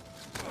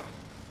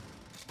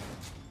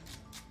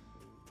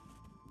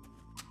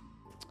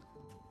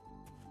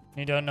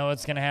 You don't know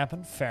what's gonna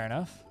happen? Fair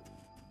enough.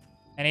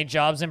 Any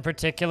jobs in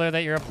particular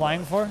that you're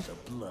applying for?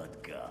 The blood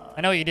god.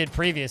 I know what you did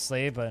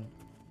previously, but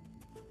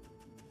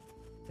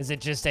is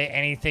it just a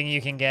anything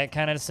you can get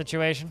kind of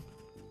situation?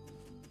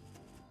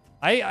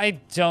 I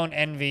don't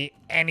envy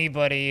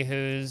anybody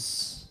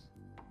who's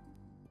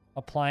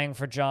applying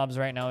for jobs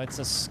right now. It's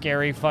a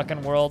scary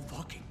fucking world.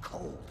 Fucking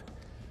cold.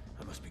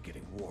 I must be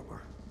getting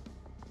warmer.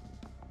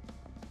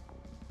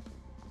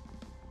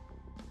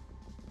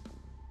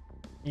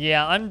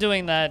 Yeah, I'm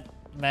doing that,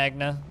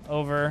 Magna,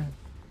 over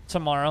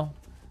tomorrow.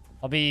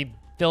 I'll be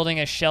building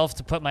a shelf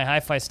to put my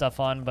hi-fi stuff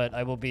on, but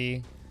I will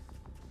be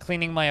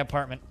cleaning my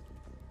apartment.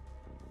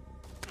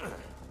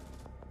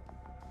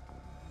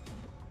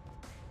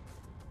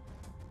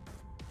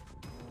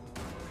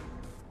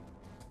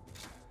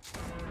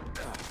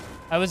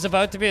 I was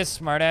about to be a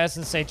smartass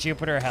and say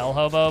Jupiter Hell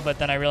Hobo, but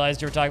then I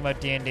realized you were talking about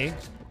D&D.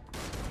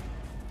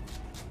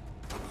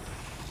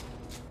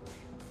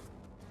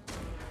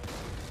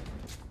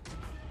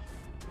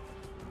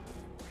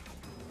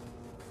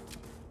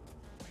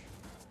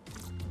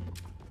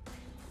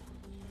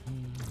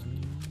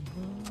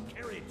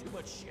 Carrying too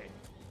much shit.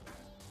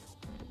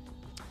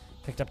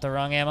 Picked up the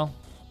wrong ammo.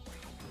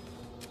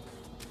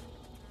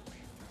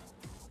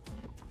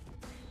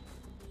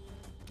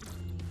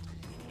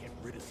 Get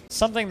rid of some.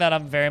 Something that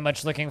I'm very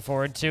much looking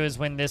forward to is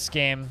when this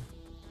game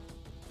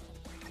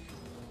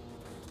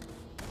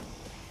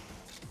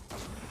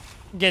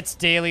gets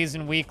dailies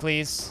and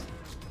weeklies.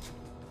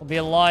 It'll be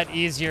a lot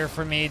easier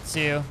for me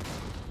to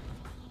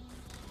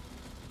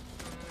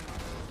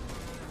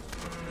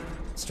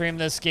stream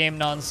this game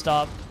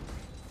nonstop.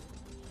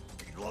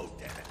 Reload,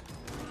 damn it.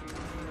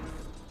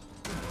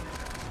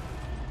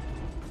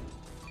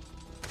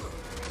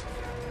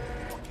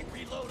 Fucking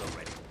reload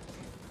already.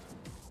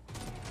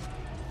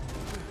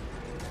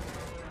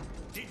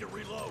 Need to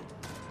reload.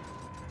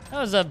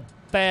 That was a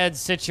bad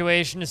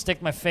situation to stick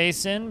my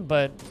face in,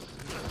 but...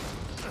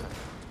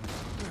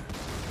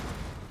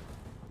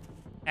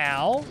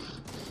 Ow.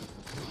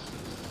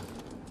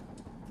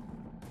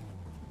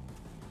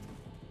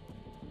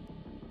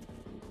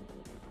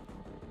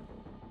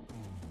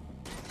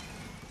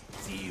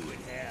 See you in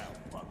hell,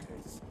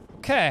 fuckers.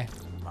 Okay.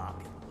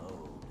 Lock and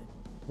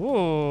load.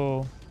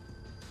 Ooh.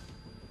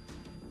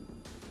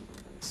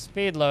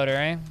 Speed loader,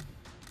 eh?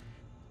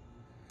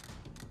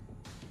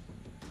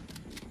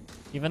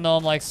 Even though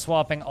I'm like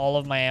swapping all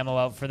of my ammo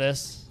out for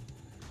this.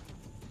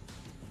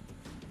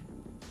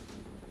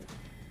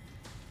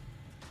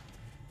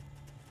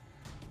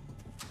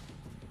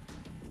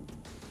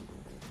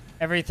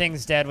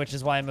 Everything's dead, which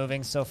is why I'm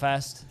moving so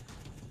fast.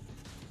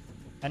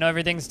 I know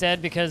everything's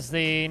dead because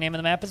the name of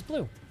the map is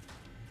blue.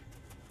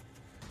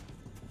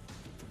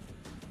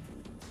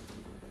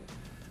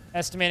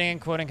 Estimating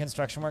and quoting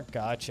construction work.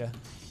 Gotcha.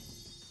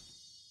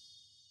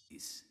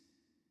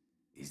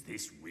 Is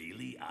this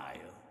really Io?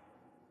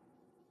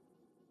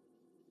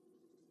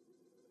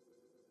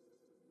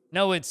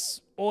 No,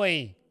 it's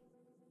Oi.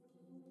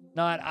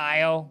 Not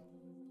Io.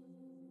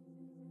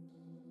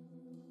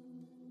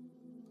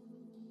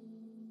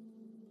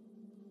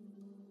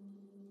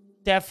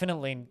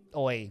 Definitely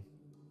Oi.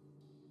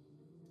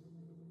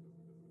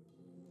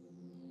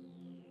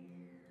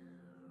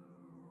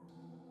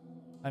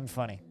 I'm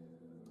funny.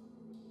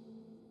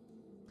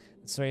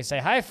 That's where you say,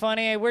 hi,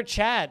 funny, we're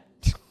chat.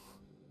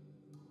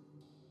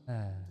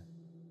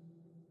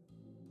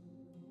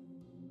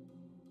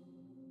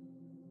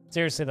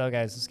 Seriously, though,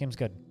 guys, this game's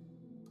good.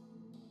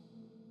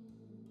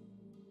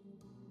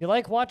 If you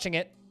like watching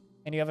it,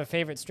 and you have a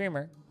favorite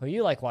streamer who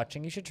you like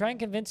watching, you should try and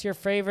convince your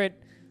favorite...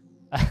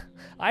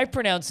 I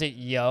pronounce it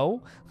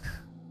yo.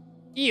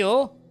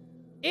 Yo.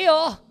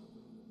 Yo.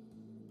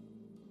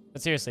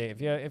 But seriously, if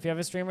you have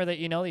a streamer that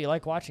you know that you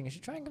like watching, you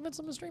should try and convince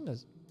them to stream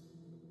this.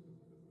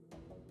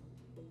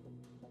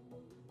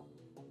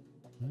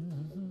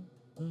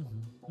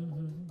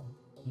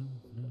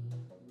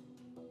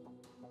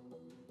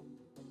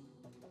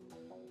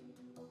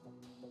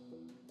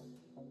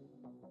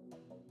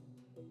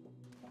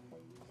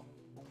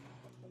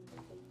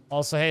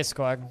 Also, hey,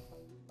 Squag.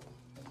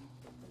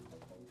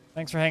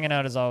 Thanks for hanging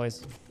out as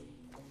always.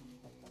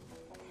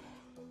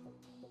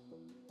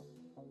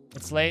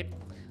 It's late.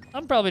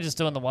 I'm probably just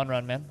doing the one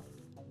run, man.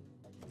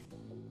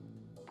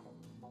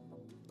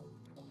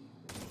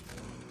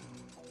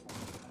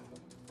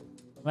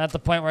 I'm at the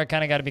point where I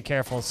kind of got to be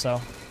careful, so.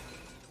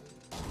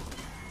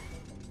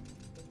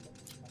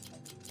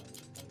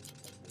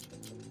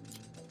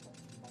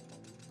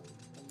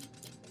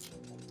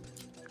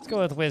 Let's go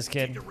with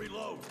WizKid.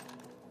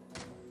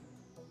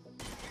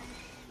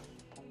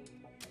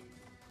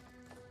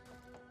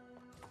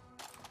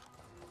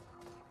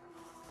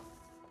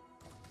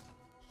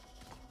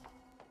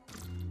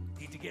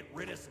 Need to get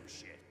rid of some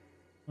shit.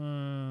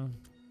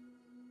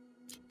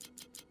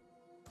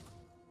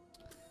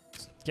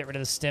 Get rid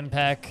of the stim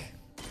pack.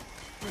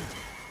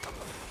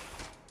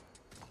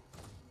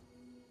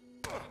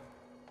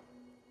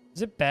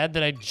 Is it bad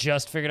that I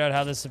just figured out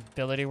how this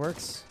ability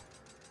works?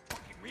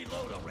 Fucking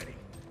reload already.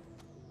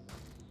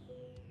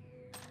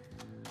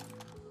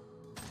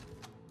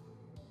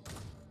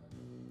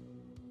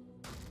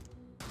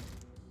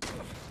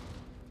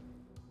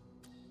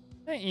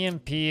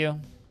 EMP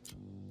you.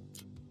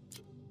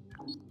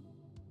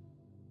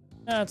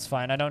 That's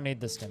fine. I don't need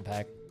the stim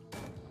pack.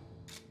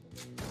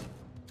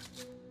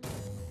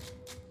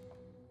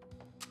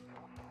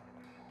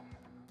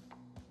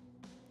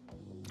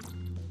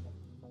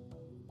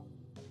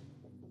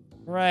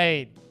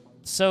 Right.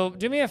 So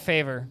do me a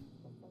favor.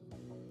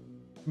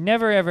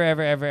 Never, ever,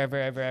 ever, ever, ever,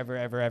 ever, ever, ever,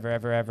 ever,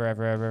 ever, ever, ever,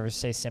 ever, ever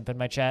say simp in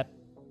my chat.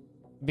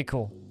 It'd be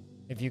cool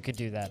if you could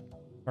do that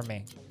for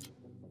me.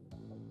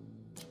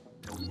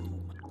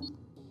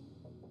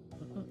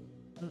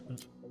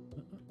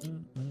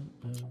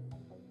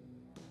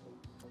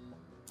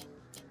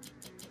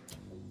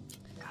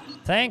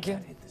 Thank you.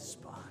 Hit the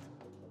spot.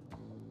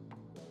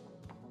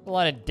 A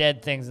lot of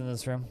dead things in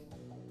this room.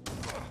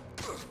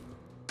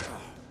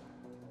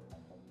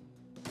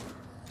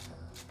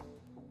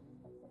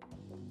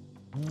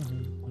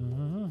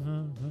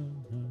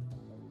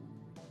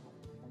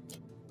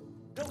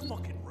 No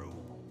fucking room.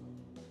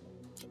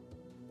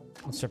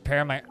 Let's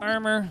repair my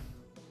armor.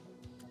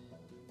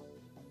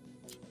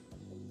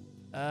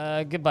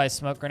 Goodbye,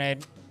 smoke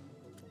grenade.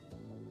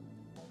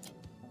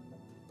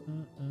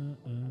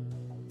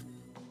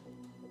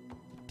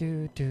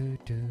 Do, do,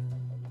 do.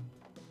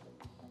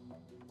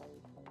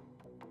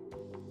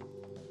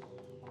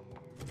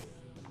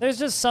 There's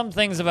just some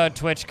things about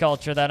Twitch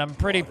culture that I'm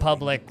pretty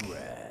public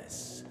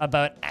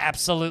about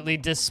absolutely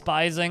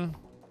despising.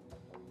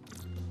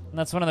 And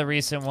that's one of the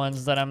recent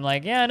ones that I'm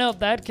like, yeah, no,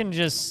 that can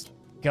just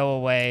go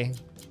away.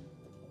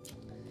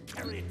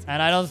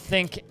 And I don't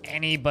think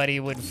anybody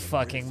would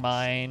fucking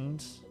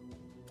mind.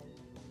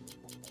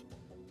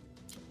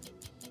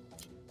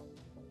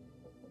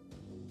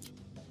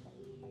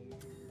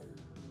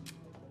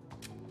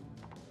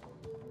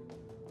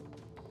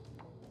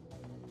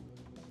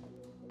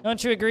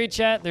 Don't you agree,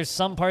 chat? There's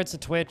some parts of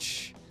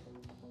Twitch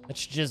that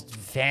should just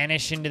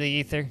vanish into the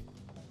ether.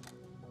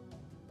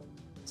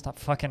 Stop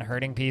fucking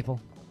hurting people.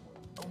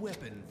 A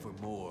weapon for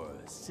more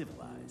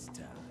civilized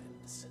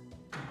times.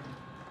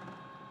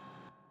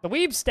 The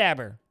Weeb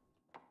Stabber,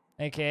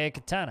 aka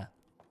Katana.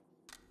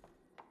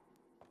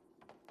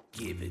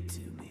 Give it to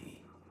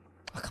me.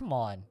 Oh, come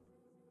on.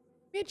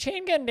 Be a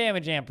chain gun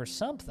damage amp or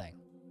something.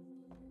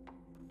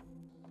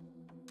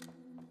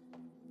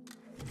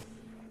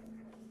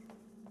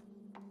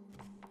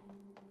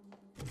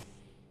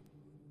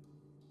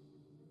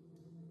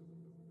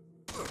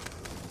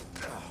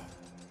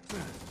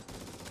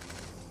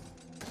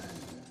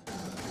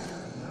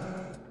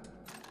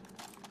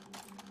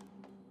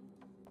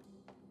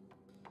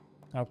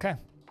 Okay.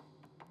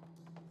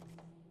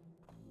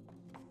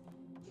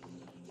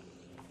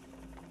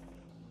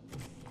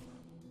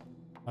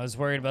 I was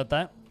worried about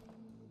that.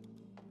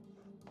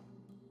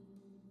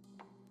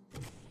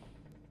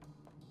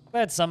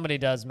 Glad somebody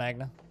does,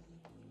 Magna.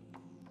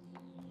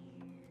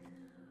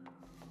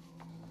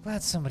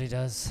 Glad somebody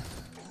does.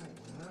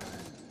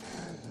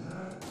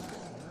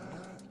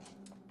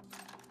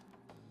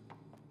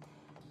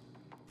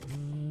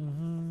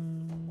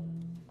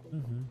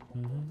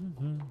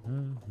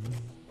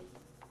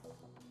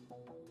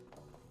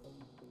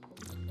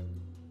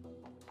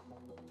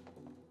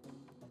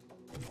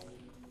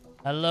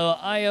 Hello,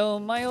 Io,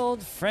 my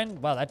old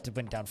friend. Wow, that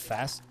went down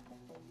fast.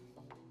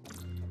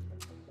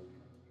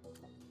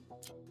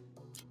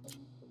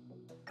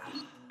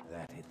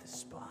 That hit the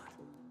spot.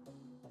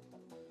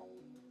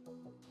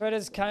 But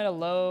it's kind of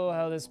low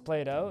how this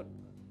played out.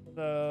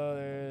 So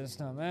there's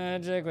no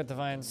magic with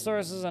divine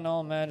sources, and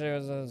all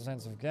magic is a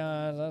sense of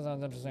God. That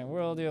sounds interesting.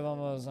 World, you have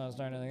almost not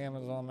started the game,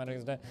 but all magic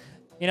is dead.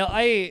 You know,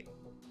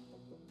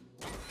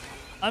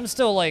 I'm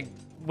still like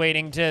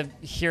waiting to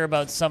hear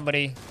about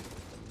somebody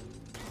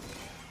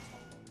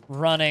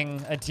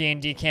running a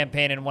D&D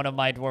campaign in one of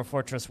my Dwarf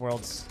Fortress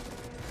worlds.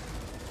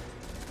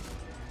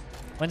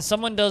 When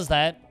someone does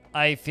that,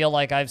 I feel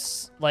like I've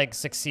like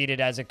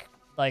succeeded as a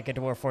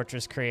Dwarf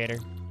Fortress creator.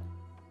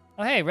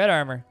 Oh hey, red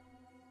armor.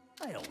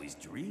 I always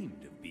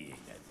dreamed of being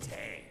a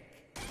tank.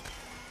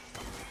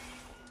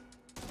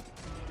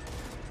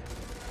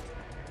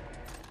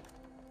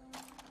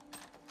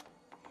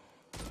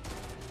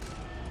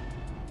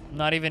 I'm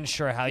not even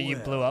sure how you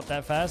blew up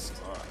that fast.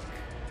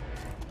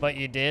 But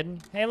you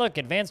did. Hey, look,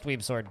 advanced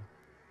weeb sword.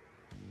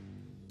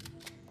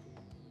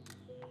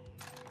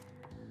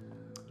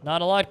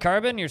 Not a lot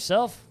carbon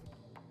yourself.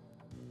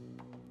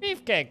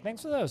 Beefcake,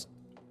 thanks for those.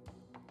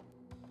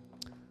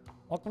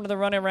 Welcome to the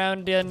run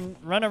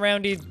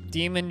aroundy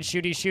demon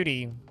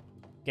shooty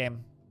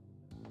game.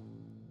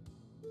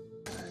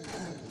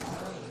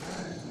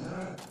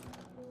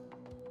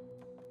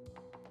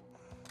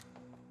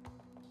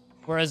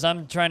 Whereas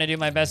I'm trying to do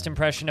my best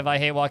impression of I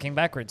hate walking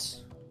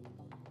backwards.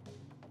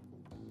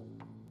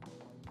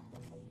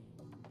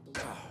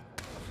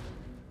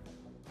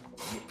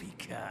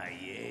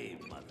 Yippee-ki-yay,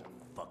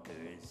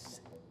 motherfuckers.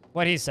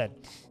 What he said.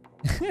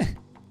 I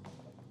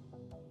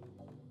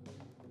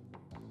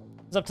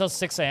was up till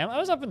 6 a.m. I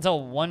was up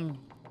until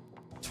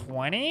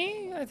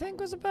 1:20, I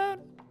think was about.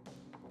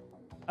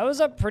 I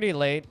was up pretty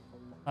late.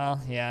 Well,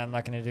 yeah, I'm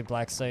not going to do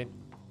Black Site.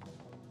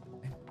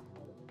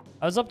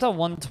 I was up till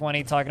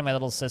 1:20 talking to my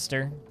little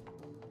sister.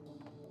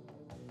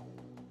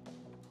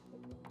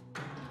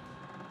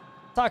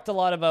 Talked a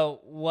lot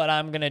about what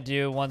I'm going to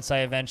do once I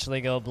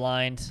eventually go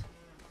blind.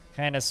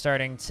 Kind of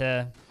starting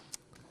to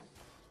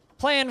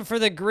plan for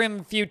the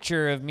grim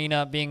future of me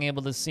not being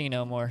able to see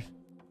no more.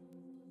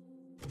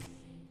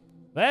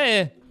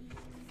 Hey!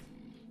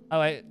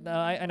 Oh, wait. No,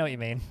 I know what you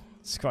mean.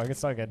 Squawk,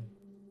 it's all good.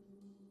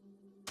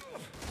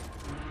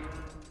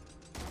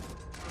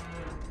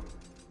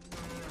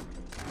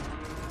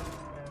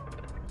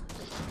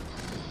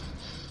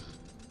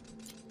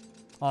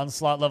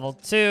 Onslaught level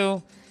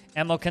 2.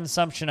 Ammo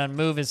consumption on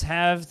move is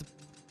halved.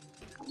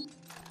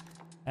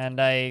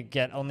 And I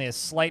get only a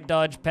slight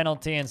dodge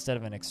penalty instead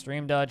of an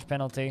extreme dodge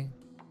penalty.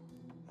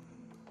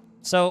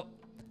 So,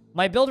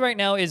 my build right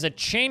now is a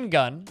chain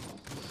gun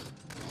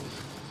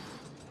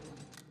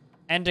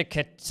and a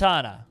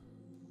katana.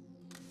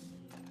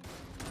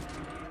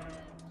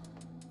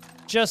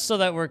 Just so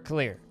that we're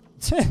clear.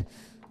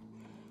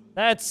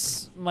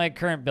 That's my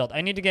current build.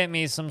 I need to get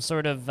me some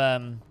sort of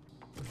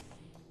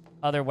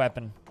other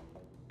weapon.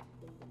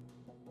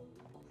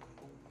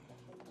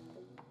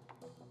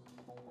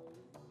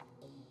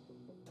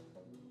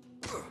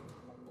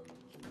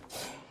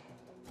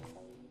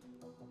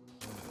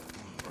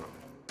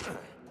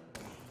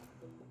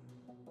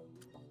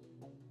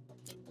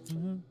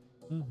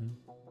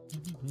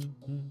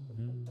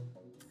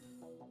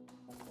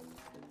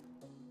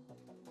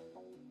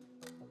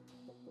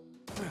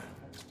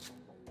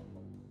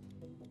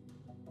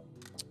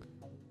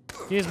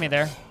 Excuse me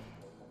there.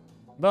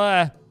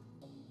 But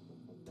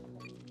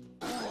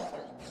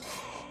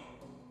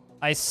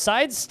I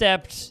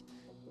sidestepped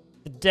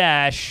the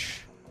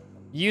dash,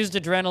 used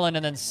adrenaline,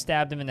 and then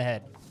stabbed him in the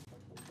head.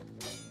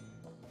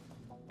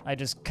 I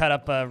just cut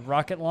up a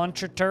rocket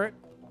launcher turret.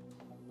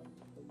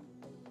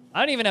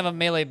 I don't even have a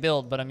melee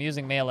build, but I'm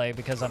using melee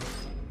because I'm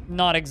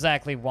not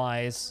exactly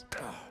wise.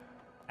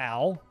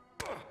 Ow.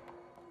 I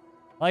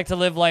like to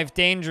live life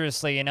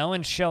dangerously, you know,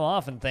 and show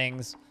off and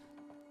things.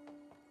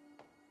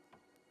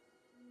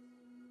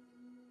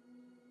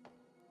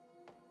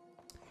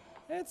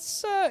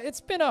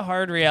 It's been a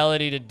hard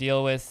reality to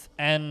deal with,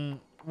 and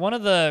one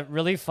of the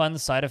really fun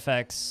side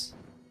effects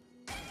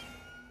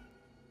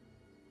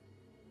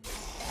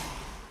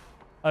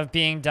of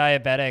being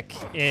diabetic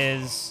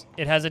is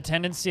it has a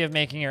tendency of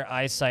making your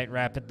eyesight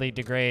rapidly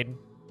degrade.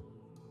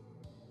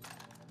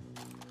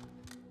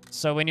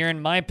 So when you're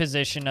in my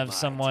position of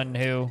someone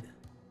who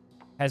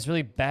has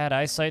really bad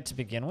eyesight to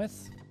begin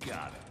with,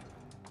 Got it.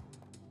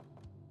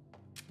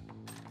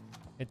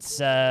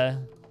 it's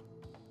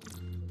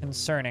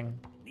concerning.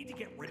 Need to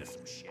get rid of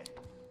some shit.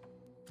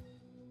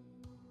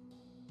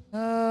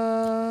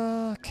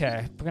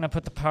 Okay, we're gonna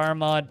put the power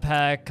mod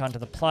pack onto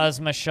the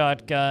plasma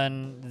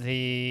shotgun,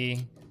 the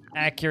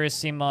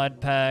accuracy mod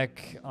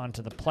pack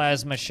onto the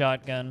plasma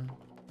shotgun.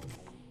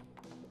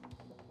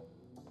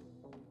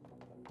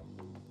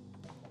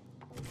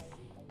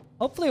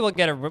 Hopefully we'll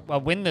get a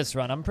win this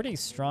run. I'm pretty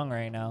strong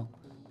right now.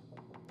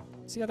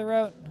 What's the other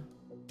route?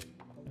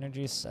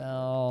 Energy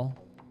cell.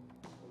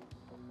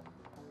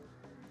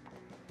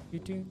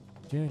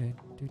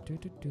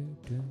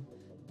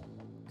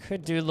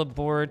 Could do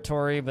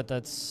laboratory, but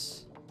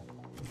that's...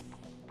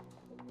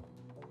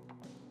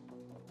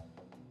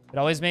 Could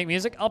always make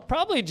music. I'll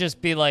probably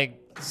just be like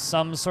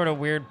some sort of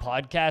weird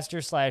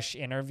podcaster slash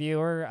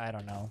interviewer. I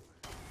don't know.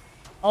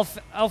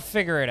 I'll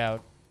figure it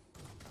out.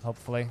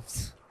 Hopefully.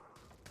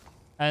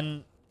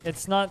 And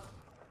it's not...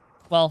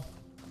 Well...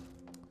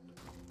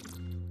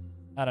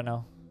 I don't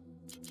know.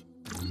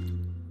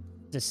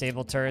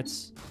 Disable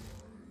turrets.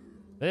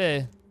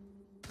 Eh.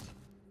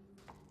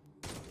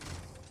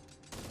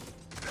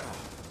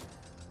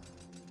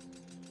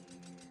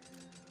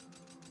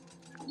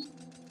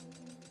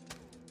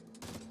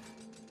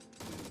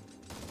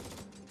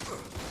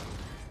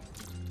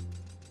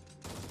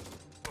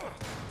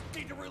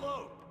 Need to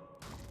reload.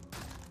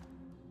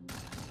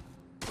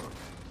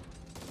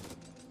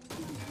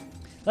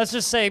 Let's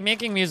just say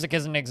making music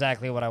isn't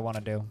exactly what I want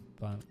to do,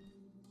 but...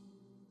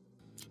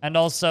 And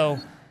also,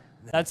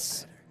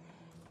 that's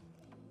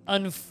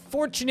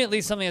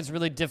unfortunately something that's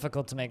really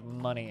difficult to make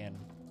money in.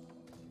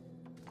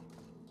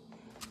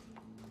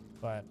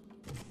 But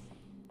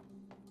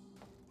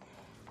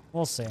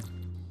we'll see.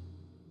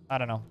 I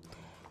don't know.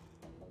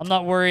 I'm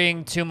not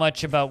worrying too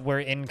much about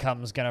where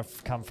income's gonna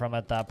come from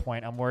at that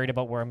point. I'm worried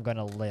about where I'm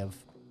gonna live.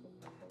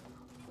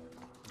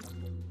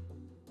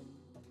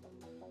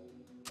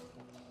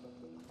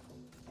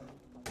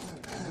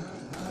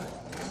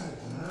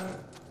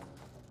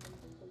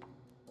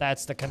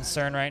 That's the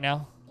concern right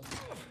now.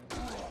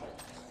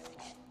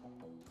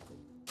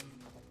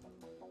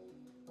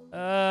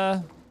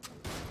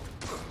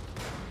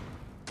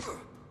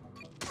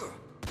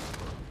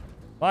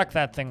 Fuck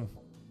that thing.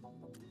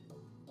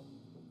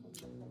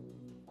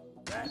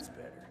 That's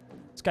better.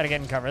 Just gotta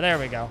get in cover. There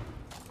we go.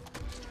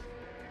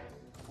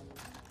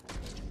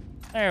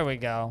 There we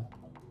go.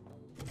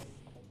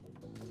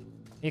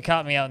 He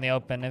caught me out in the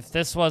open. If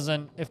this was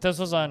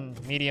on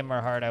medium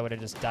or hard, I would have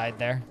just died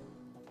there.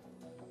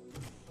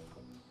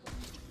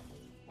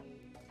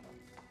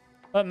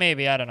 But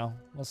maybe, I don't know.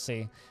 We'll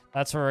see.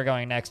 That's where we're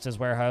going next, is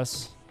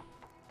warehouse.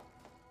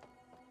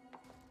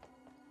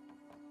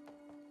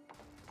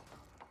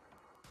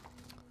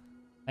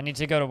 I need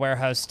to go to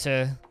warehouse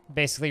to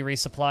basically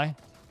resupply.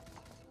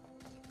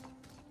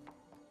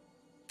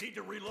 Need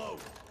to reload.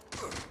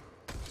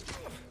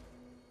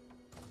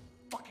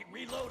 Fucking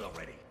reload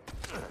already.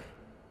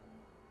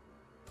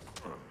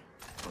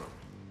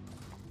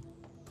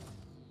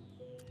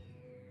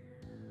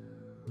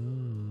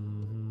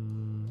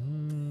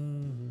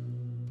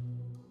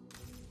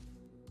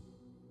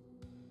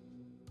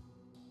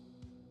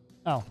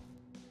 Oh.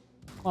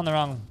 On the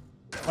wrong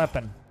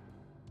weapon.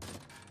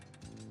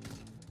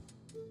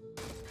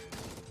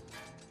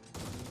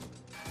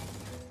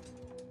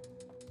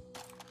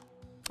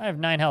 I have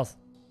 9 health.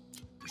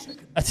 Wish I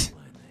could find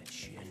that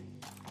shit.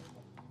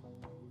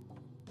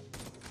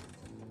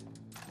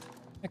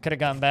 That could have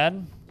gone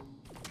bad.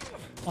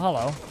 Well,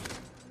 hello.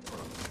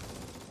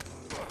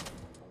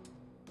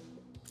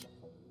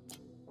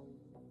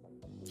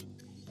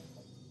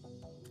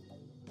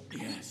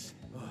 Yes.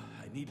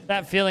 I needed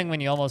That feeling when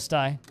you almost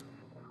die.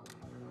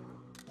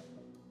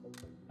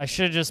 I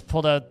should have just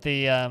pulled out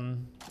the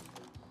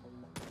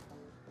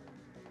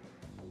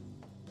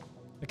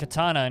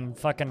katana and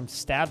fucking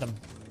stabbed him.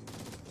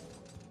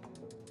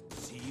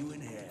 See you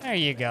in hell. There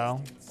you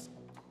go.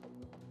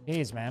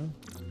 Jeez, man.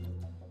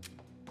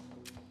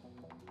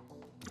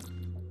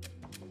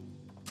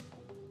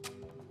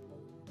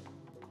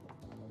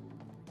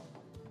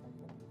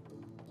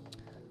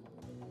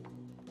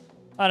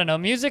 I don't know.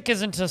 Music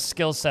isn't a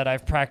skill set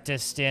I've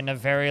practiced in a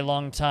very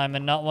long time,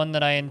 and not one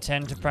that I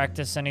intend to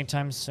practice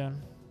anytime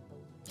soon.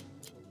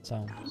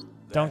 So,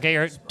 don't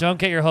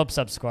get your hopes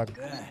up, squad.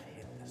 That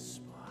hit the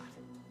spot.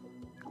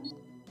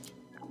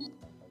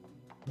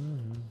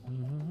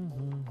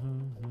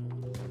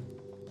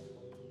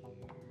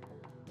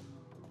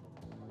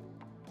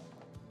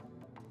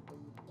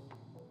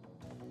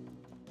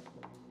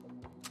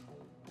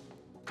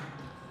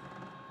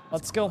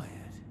 Let's go. Quiet.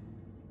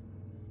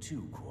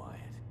 Too quiet.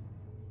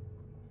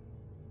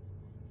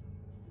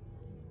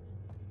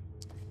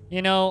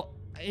 You know,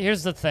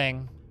 here's the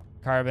thing,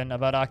 Carbon,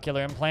 about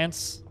ocular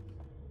implants.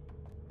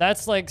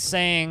 That's like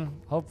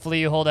saying, hopefully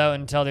you hold out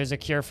until there's a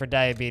cure for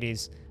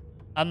diabetes.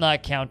 I'm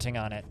not counting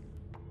on it.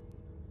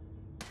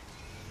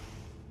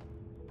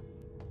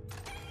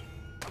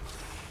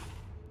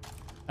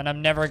 And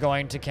I'm never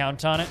going to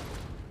count on it.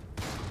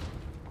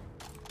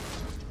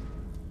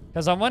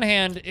 Because on one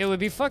hand, it would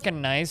be fucking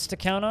nice to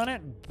count on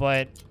it,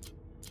 but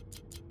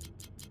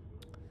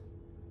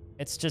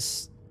it's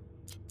just...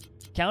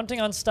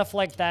 Counting on stuff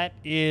like that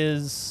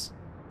is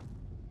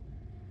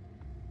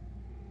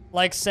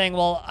like saying,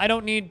 well, I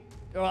don't need...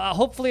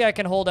 hopefully I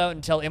can hold out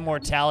until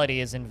immortality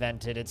is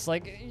invented. It's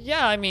like,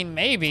 yeah, I mean,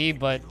 maybe,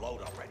 but...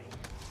 Load already.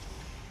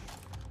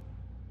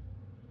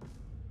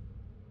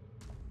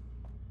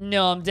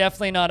 No, I'm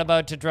definitely not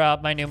about to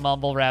drop my new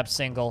mumble rap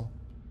single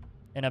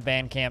in a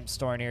Bandcamp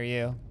store near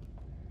you.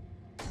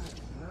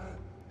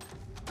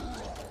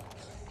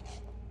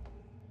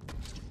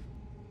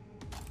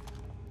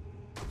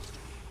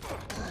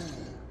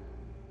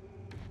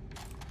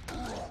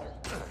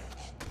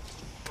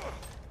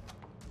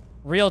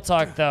 Real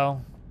talk,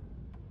 though.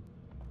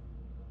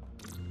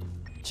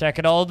 Check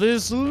at all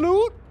this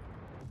loot.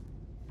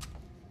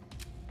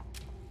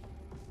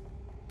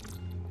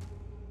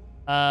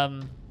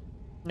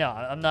 No,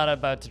 I'm not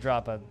about to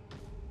drop a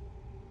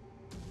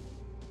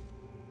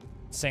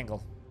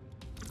single.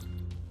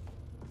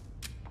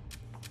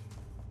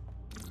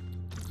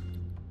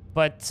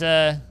 But,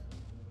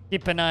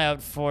 keep an eye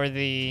out for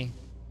the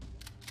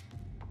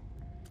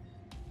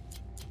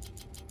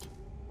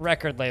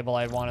record label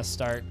I want to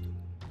start.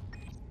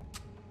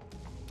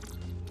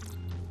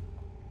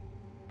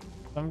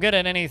 If I'm good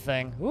at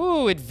anything.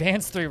 Ooh,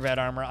 advanced 3 red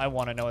armor. I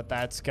want to know what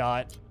that's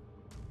got.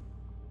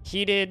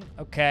 Heated,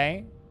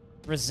 okay.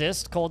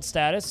 Resist, cold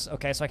status.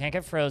 Okay, so I can't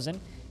get frozen.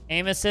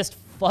 Aim assist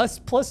plus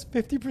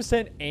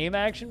 50% aim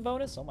action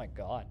bonus. Oh my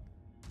god.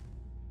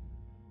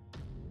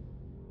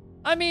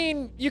 I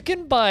mean, you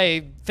can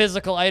buy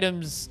physical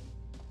items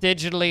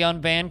digitally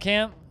on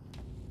Bandcamp.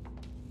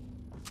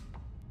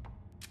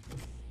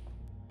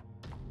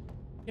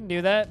 You can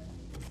do that,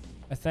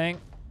 I think.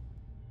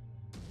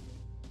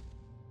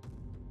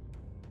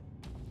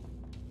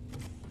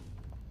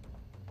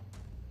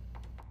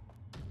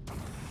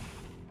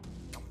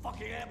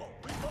 Fucking ammo.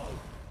 Reload.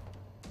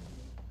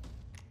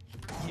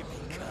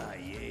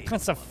 Yippee-ki-yay.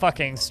 That's a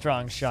fucking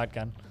strong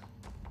shotgun.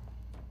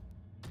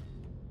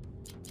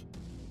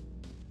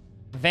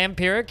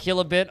 Vampiric, heal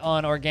a bit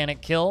on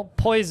organic kill.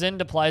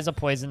 Poisoned applies a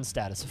poison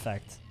status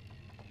effect.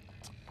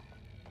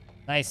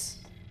 Nice.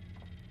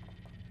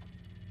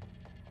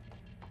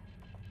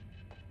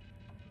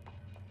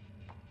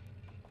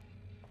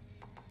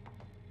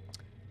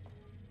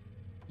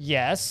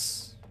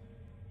 Yes.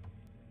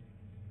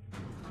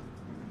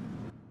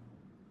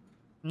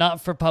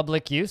 Not for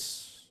public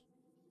use.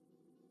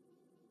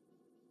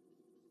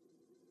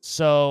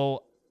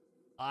 So,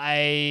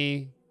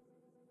 I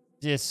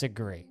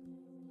disagree.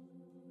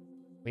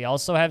 We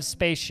also have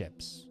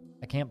spaceships.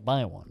 I can't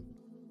buy one.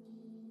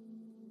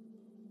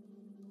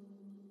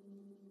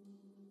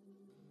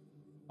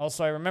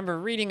 Also, I remember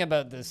reading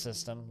about this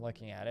system,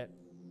 looking at it,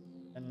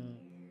 and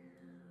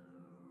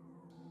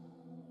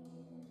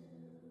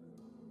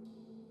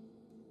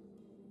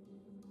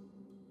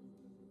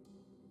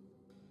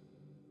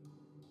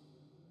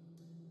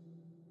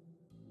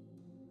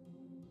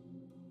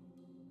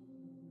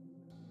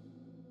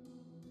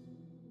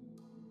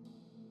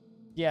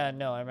yeah,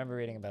 no, I remember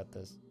reading about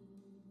this.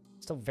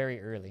 Still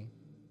very early.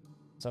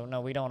 So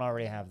no, we don't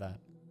already have that.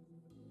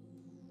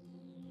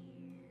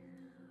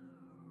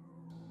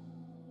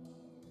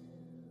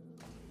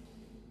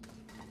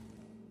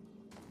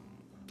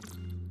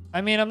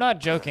 I mean, I'm not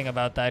joking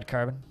about that,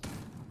 Carbon.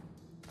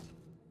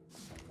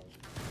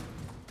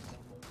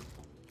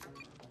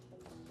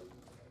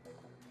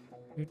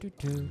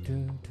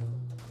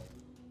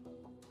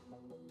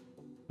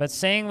 But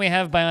saying we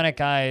have bionic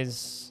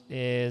eyes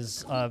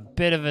is a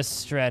bit of a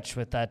stretch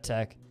with that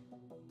tech.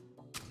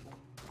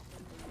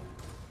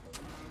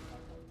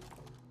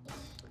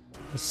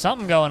 There's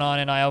something going on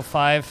in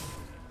IO5.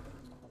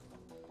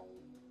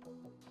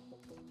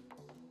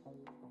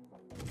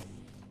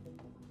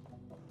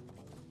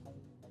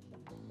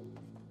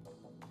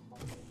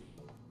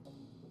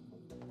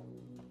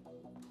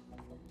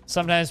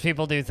 Sometimes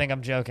people do think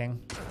I'm joking.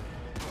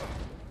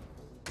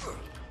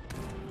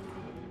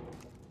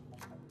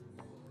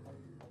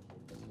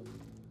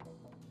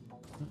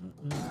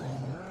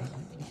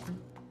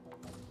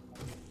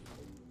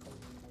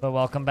 But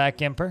welcome back,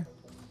 Gimper.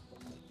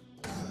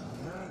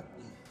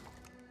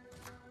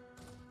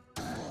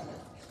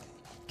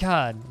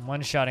 God,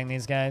 one-shotting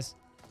these guys.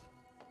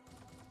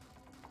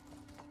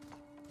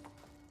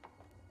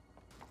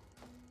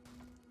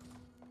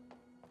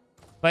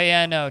 But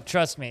yeah, no,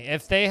 trust me.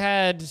 If they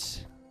had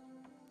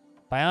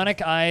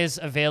bionic eyes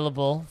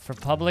available for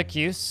public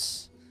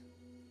use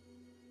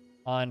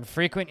on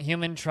frequent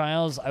human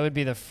trials, I would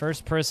be the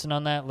first person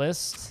on that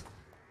list.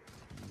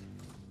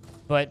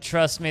 But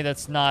trust me,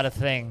 that's not a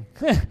thing.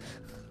 Like,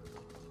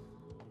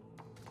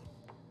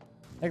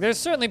 there's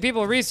certainly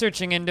people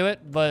researching into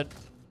it, but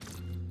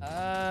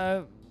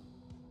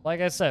like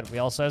I said, we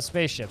also have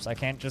spaceships. I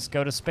can't just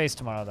go to space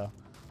tomorrow, though.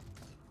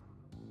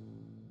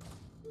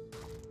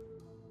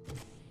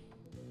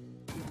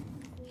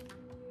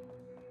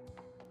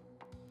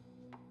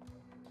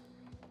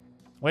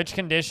 Which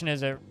condition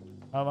is it,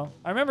 Homo?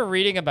 I remember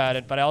reading about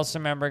it, but I also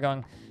remember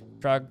going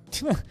drug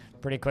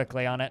pretty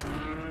quickly on it.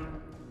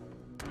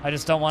 I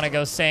just don't want to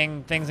go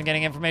saying things and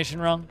getting information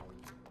wrong.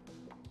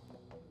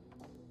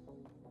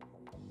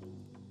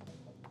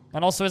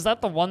 And also, is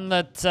that the one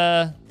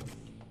that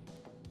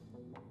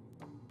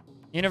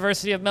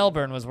University of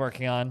Melbourne was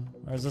working on?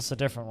 Or is this a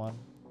different one?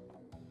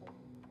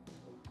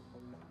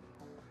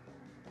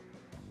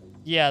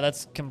 Yeah,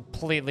 that's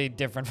completely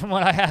different from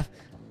what I have.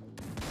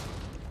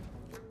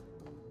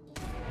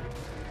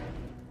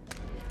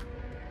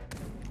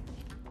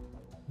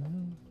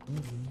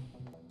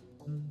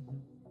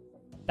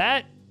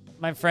 That,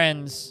 my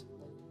friends,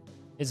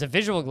 is a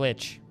visual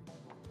glitch.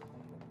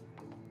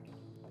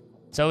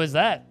 So is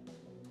that.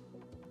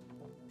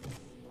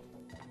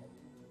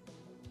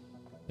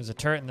 There's a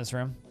turret in this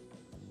room.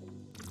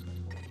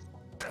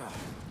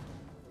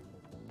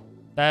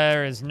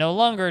 There is no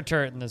longer a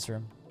turret in this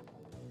room.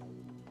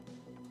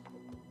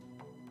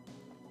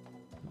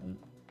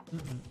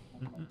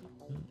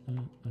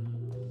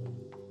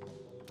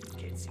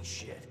 Can't see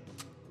shit.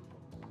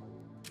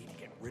 Need to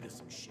get rid of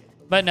some shit.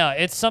 But no,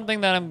 it's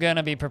something that I'm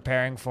gonna be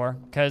preparing for,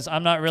 because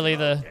I'm not really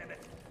the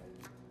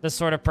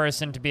sort of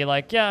person to be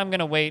like, yeah, I'm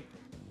gonna wait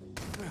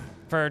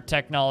for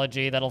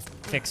technology that'll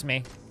fix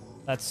me.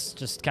 That's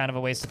just kind of a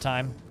waste of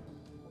time.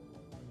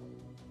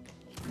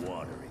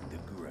 Watering the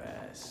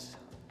grass.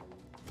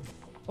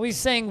 Oh, he's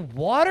saying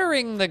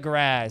watering the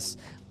grass.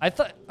 I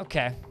thought,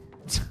 okay.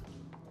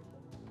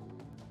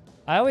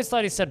 I always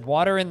thought he said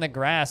water in the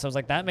grass. I was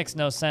like, that makes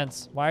no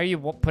sense. Why are you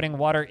putting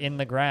water in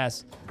the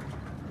grass?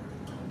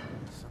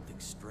 Something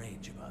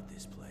strange about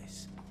this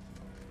place.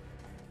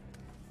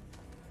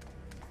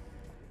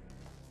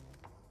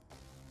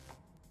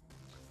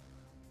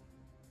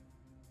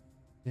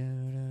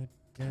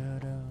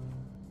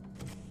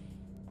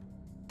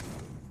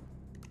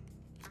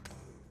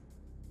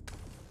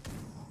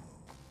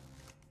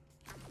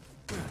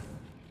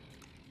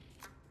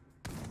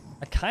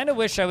 I kind of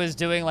wish I was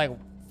doing like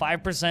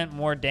 5%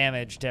 more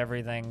damage to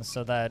everything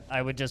so that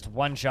I would just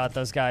one-shot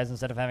those guys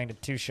instead of having to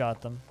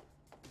two-shot them.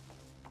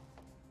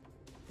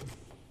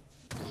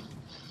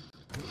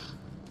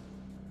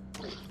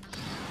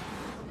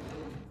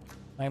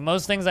 Like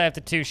most things I have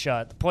to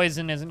two-shot. The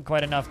poison isn't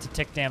quite enough to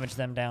tick damage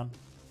them down.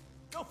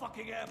 No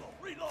fucking ammo.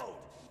 Reload.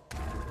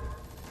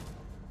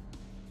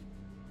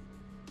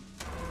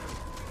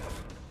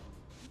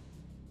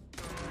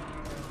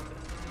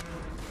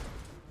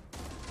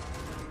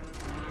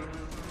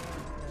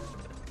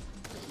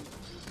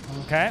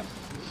 Okay.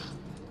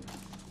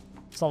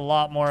 It's a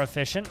lot more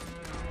efficient.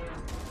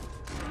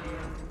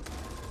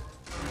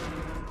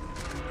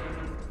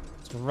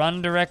 Just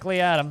run directly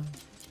at him.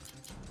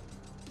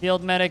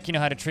 Field medic, you know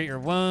how to treat your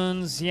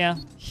wounds. Yeah,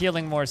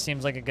 healing more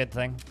seems like a good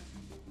thing.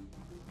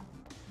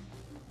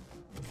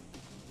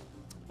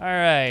 All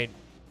right.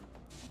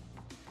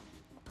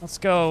 Let's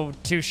go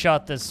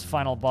two-shot this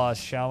final boss,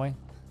 shall we?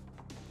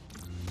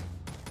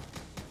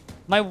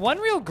 My one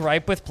real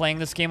gripe with playing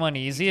this game on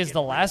easy is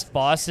the last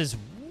boss is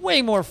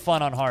way more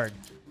fun on hard.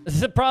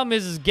 The problem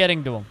is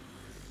getting to him.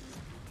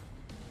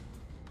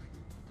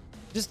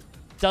 Just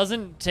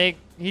doesn't take...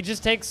 He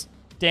just takes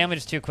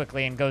damage too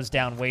quickly and goes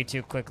down way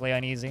too quickly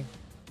on easy.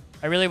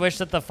 I really wish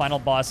that the final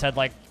boss had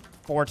like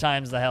 4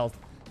 times the health.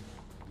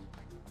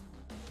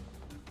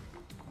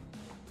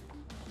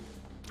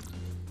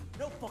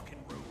 No fucking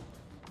room.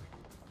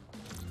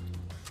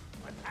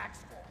 My pack's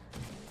full.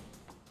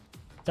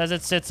 As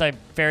it sits, I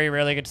very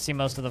rarely get to see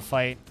most of the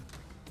fight.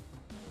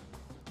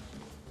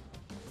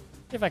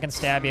 See if I can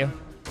stab you.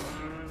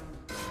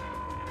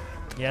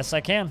 Yes,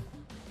 I can.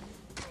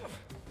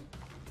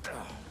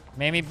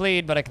 Made me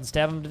bleed, but I can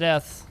stab him to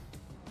death.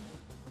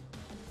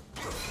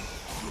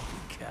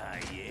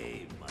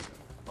 Yippee-ki-yay,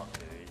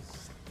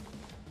 motherfuckers.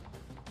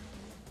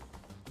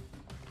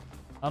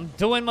 I'm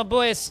doing my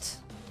best.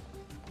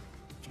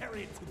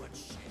 Carrying too much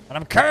shit. And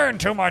I'm carrying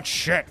too much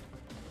shit.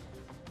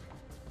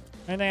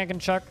 Anything I can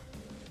chuck?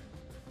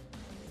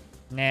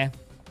 Nah.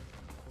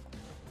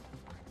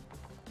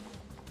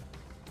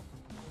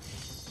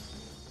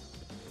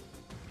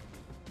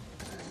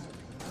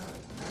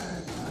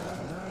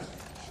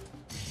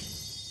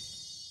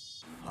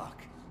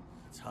 Fuck.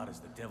 It's hot as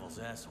the devil's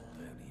asshole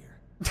down here.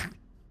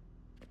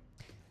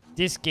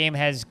 This game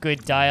has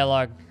good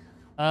dialogue.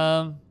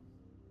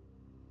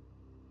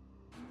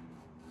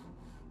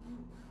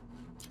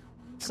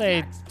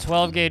 Say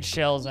 12 gauge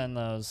shells in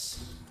those.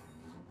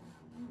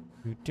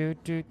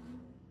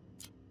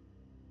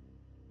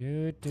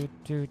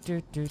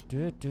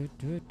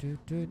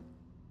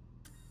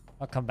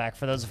 I'll come back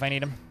for those if I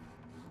need them.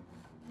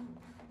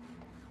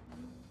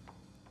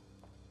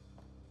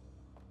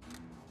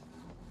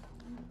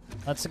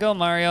 Let's go,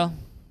 Mario.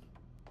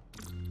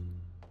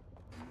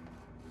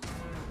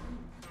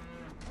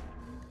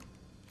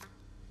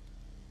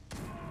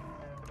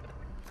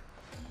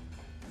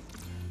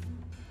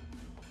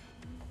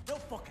 No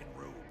fucking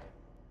room.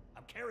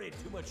 I'm carrying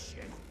too much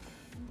shit.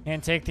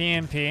 And take the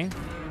EMP.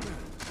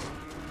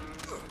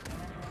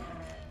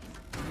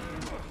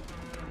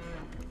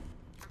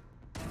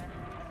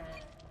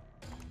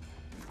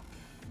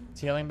 It's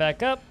healing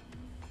back up.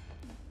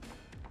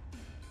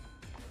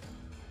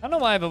 I don't know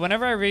why, but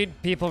whenever I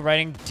read people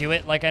writing "do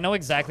it," like I know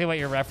exactly what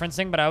you're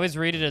referencing, but I always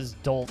read it as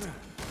 "dolt."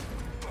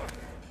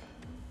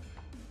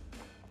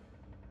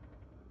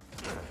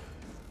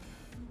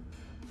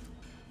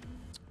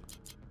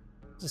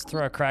 Just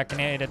throw a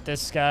Krakenade at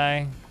this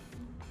guy.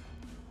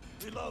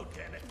 Reload,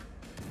 damn it.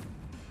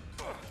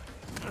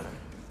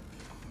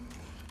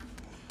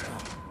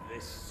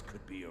 This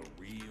could be a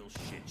real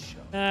shit show.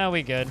 Nah,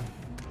 we good.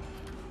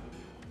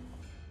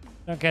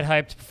 Don't get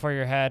hyped before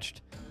you're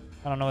hatched.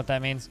 I don't know what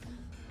that means.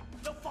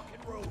 No fucking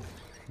room.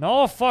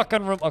 No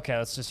fucking room. Okay,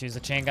 let's just use the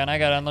chain gun. I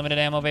got unlimited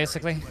ammo,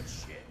 basically. Too much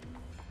shit.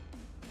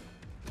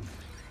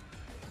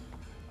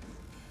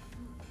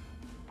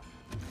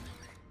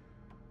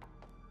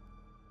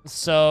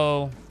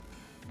 So,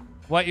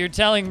 what you're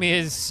telling me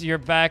is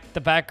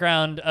the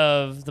background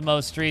of the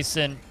most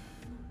recent.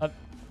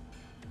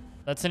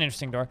 That's an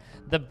interesting door.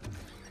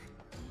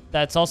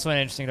 That's also an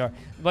interesting door.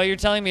 What you're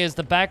telling me is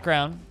the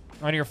background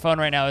on your phone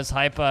right now is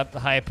hype.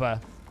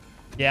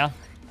 Yeah.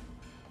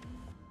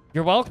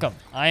 You're welcome.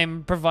 I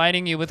am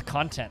providing you with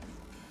content.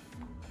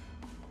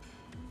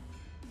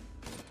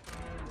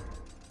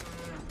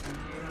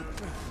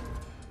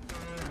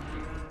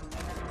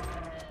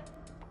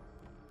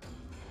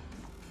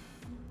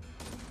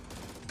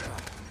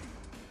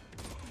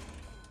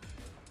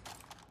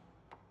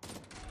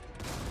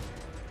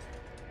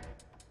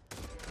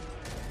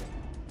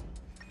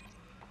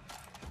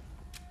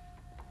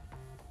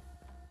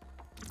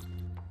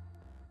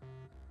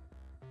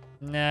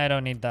 Nah, I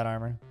don't need that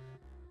armor.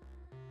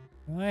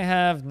 Do I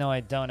have? No,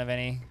 I don't have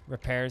any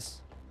repairs.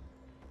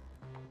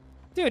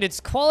 Dude, it's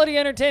quality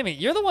entertainment.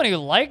 You're the one who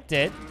liked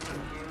it.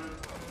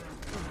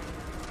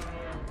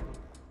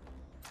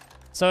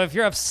 So if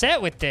you're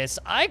upset with this,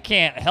 I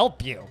can't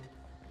help you.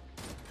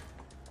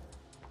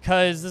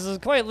 Because this is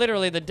quite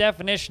literally the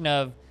definition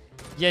of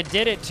you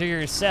did it to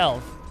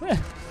yourself.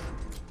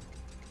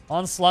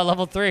 Onslaught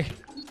level 3.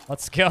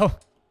 Let's go.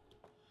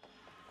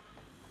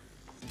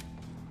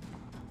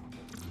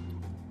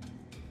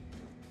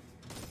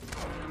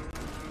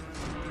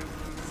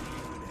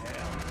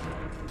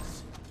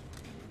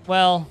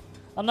 Well,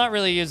 I'm not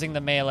really using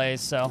the melee,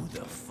 so. Who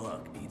the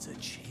fuck needs a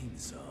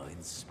chainsaw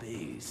in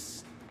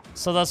space?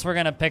 So thus we're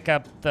gonna pick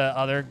up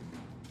the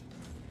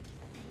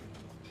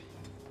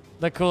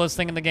coolest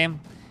thing in the game.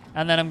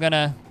 And then I'm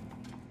gonna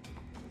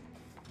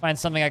find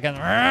something I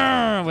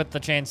can with the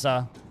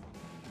chainsaw.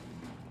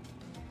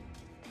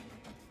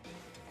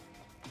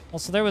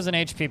 Also, there was an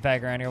HP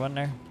pack around here, wasn't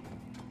there?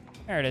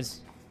 There it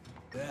is.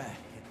 That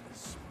hit the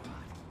spot.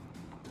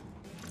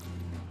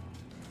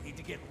 Need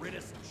to get rid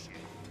of some shit.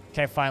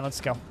 Okay, fine, let's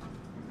go.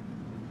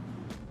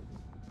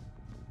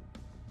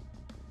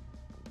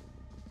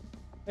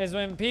 Is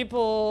when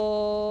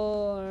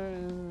people...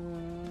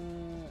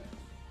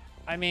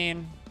 I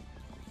mean...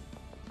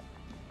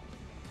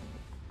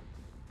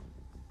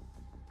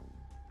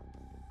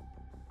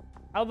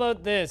 How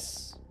about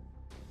this?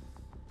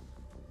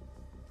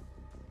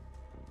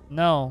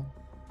 No.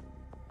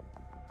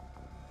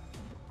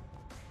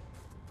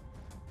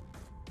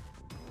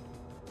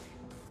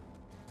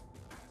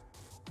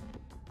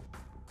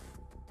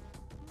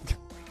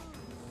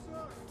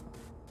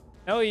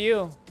 No,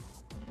 you.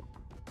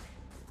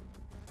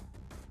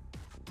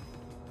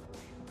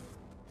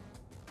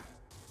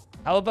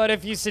 How about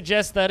if you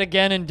suggest that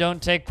again and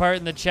don't take part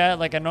in the chat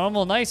like a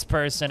normal nice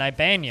person, I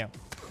ban you.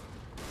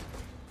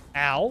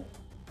 Ow.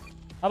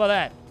 How about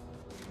that?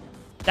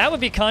 That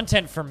would be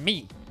content for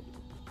me.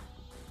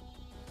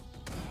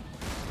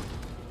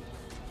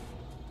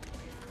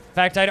 In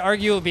fact, I'd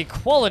argue it would be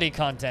quality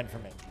content for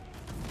me.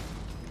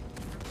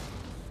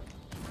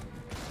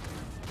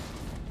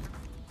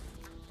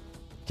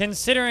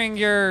 Considering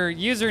your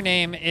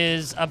username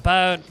is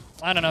about,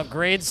 I don't know,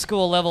 grade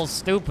school level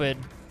stupid,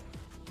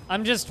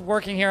 I'm just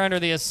working here under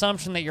the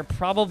assumption that you're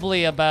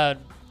probably about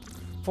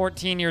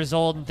 14 years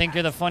old and think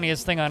you're the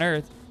funniest thing on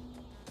earth.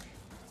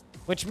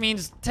 Which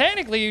means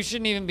technically you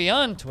shouldn't even be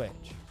on Twitch.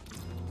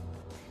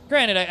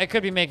 Granted, I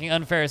could be making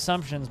unfair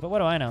assumptions, but what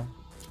do I know?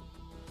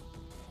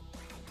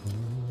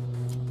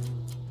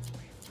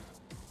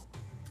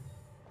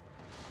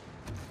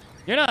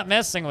 You're not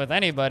messing with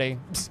anybody.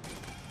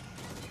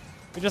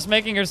 You're just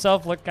making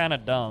yourself look kind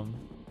of dumb.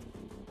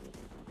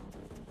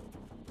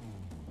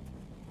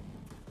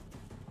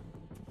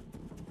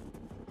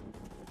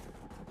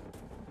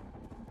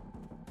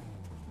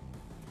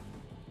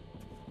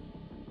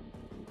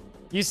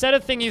 You said a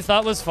thing you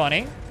thought was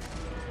funny.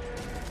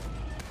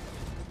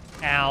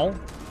 Ow.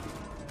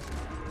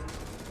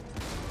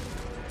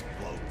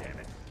 Whoa, damn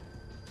it.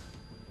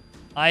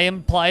 I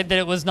implied that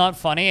it was not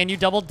funny, and you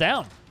doubled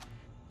down.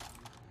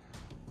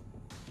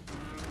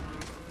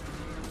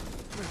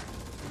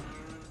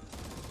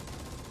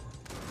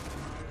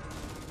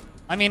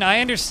 I mean, I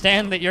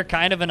understand that you're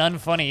kind of an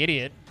unfunny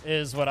idiot,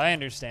 is what I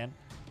understand.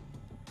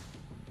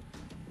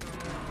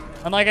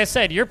 And like I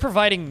said, you're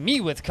providing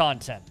me with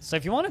content. So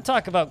if you want to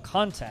talk about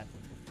content,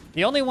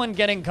 the only one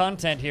getting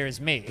content here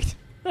is me.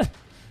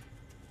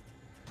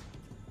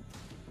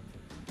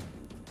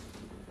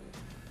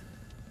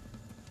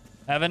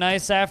 Have a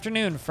nice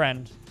afternoon,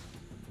 friend.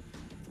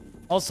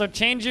 Also,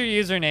 change your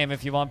username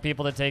if you want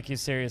people to take you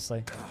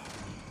seriously.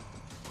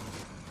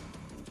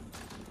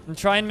 And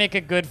try and make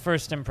a good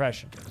first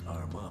impression.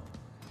 Arm up.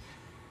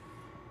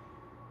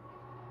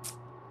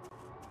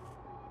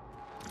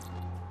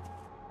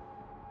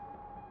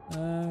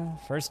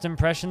 First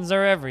impressions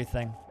are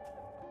everything.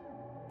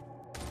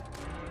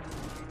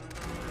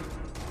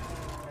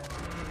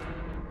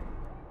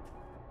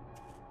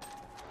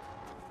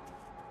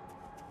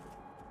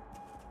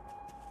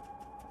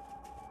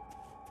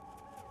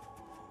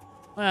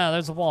 Ah,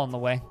 there's a wall in the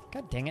way.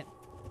 God dang it.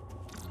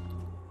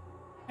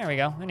 There we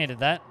go. I needed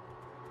that.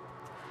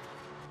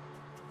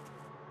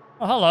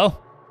 Oh, hello.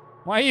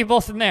 Why are you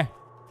both in there?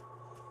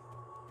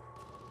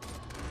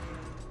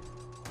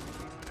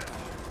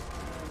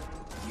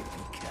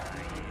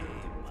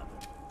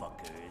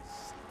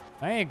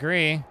 I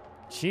agree.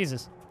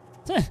 Jesus.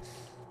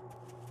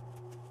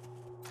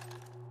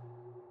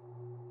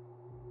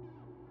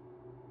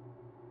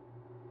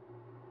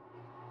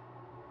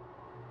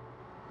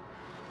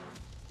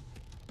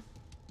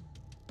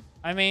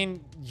 I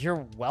mean,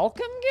 you're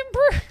welcome,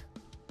 Gimper?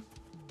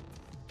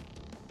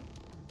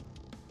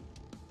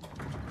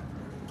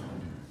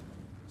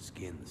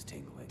 Skin's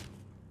tingling.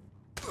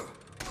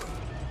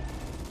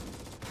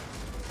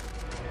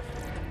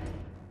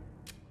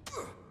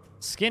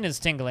 Skin is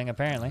tingling,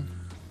 apparently.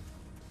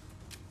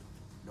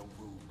 No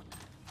room.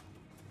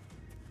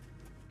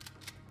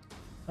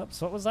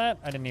 Oops, what was that?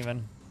 I didn't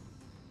even...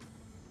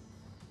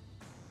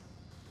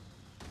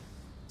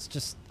 It's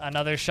just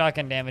another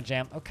shotgun damage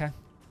amp. Okay.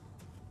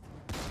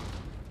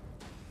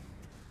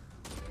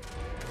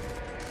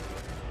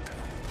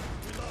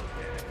 Reload.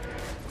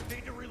 We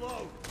need to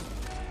reload.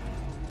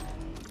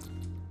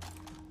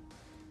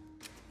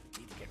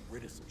 Need to get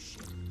rid of some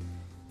shit.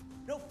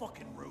 No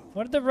fucking room.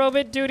 What did the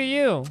robot do to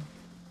you?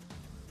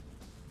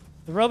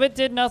 The robot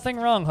did nothing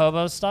wrong,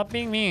 Hobo. Stop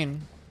being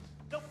mean.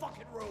 No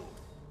fucking room.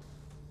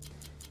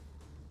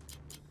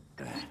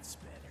 That's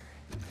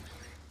better.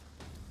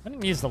 I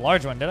didn't use the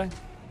large one, did I?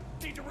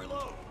 Need to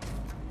reload.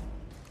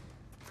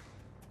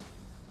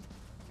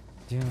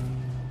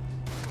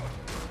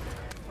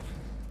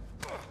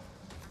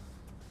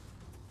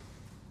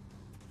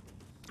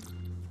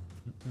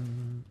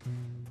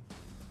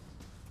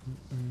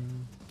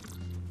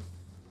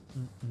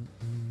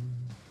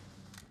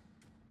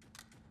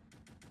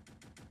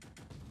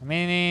 I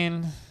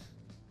mean...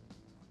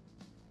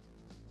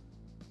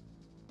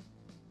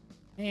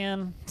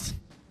 Man.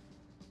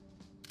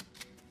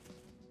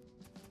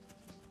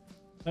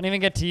 Don't even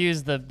get to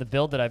use the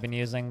build that I've been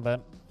using,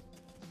 but...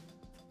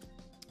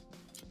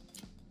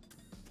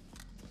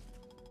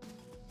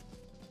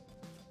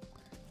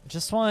 I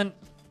just want...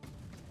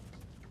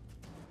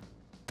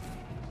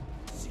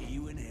 See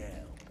you in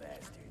hell,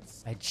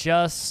 bastards. I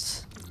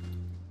just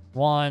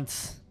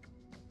want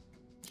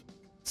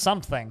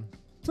something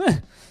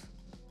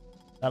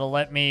that'll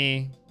let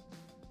me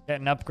get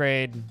an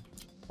upgrade,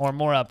 or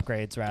more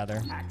upgrades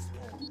rather.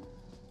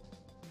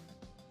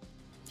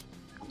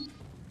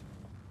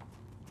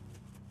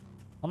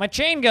 On my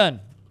chain gun!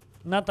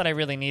 Not that I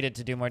really need it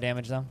to do more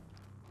damage though.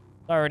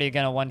 It's already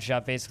gonna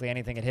one-shot basically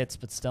anything it hits,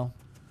 but still.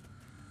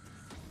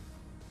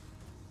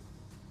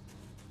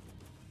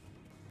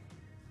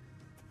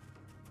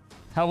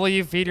 How will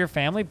you feed your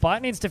family?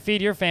 Bot needs to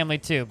feed your family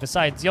too.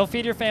 Besides, you'll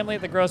feed your family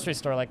at the grocery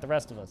store like the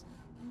rest of us.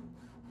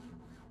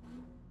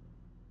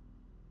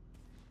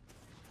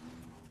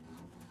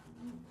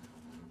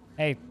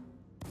 Hey.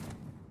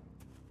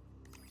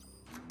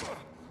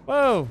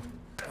 Whoa!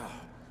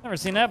 Never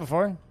seen that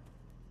before.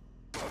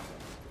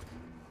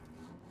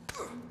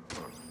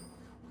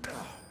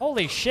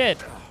 Holy shit.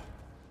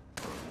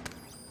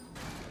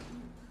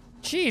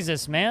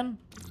 Jesus, man.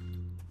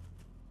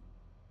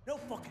 No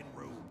fucking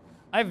room.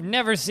 I've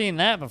never seen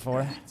that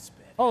before. That's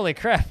better. Holy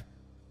crap.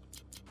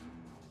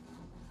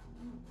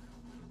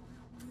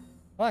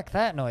 Fuck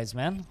that noise,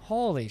 man.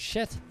 Holy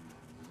shit.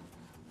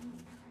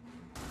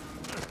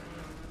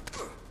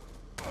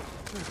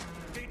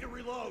 Need to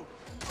reload.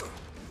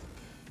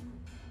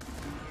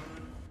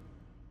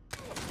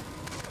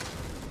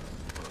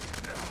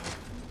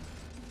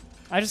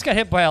 I just got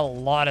hit by a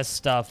lot of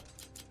stuff.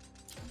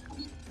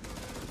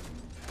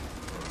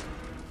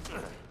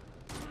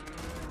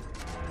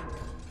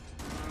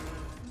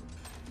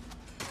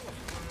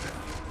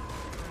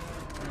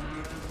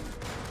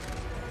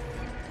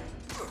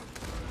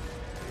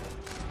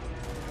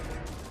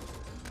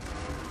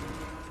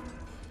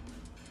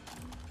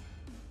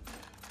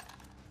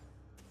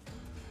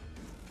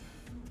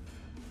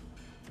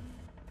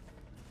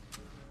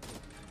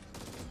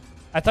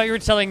 I thought you were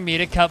telling me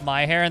to cut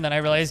my hair, and then I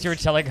realized you were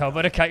telling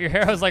Hobo to cut your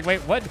hair. I was like,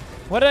 wait, what?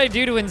 What did I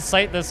do to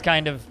incite this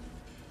kind of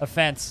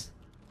offense?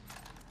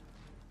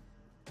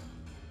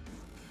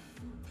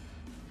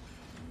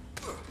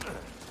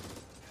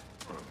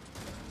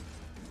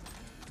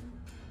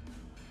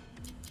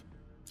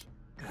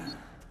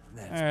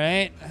 All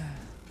right.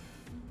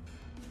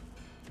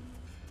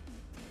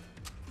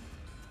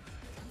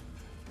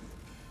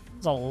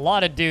 There's a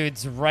lot of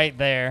dudes right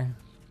there.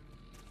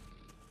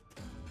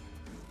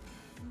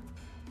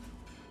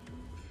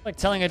 Like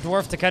telling a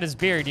dwarf to cut his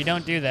beard. You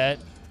don't do that.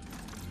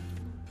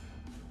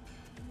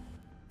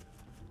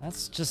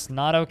 That's just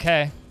not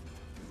okay.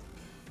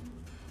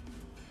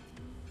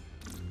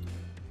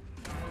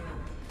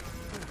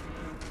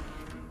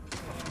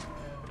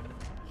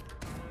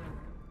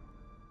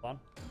 Hold on.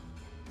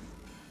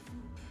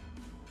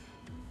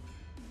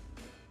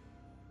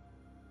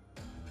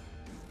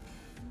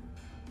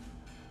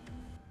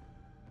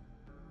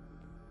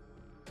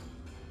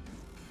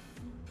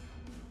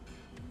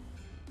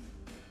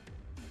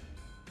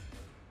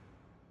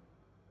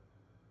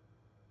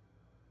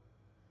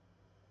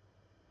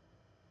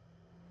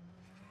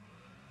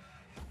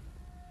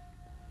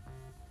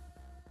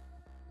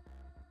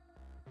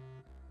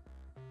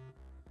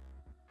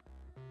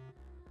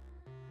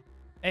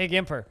 Hey,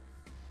 Gimper.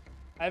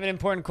 I have an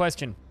important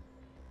question.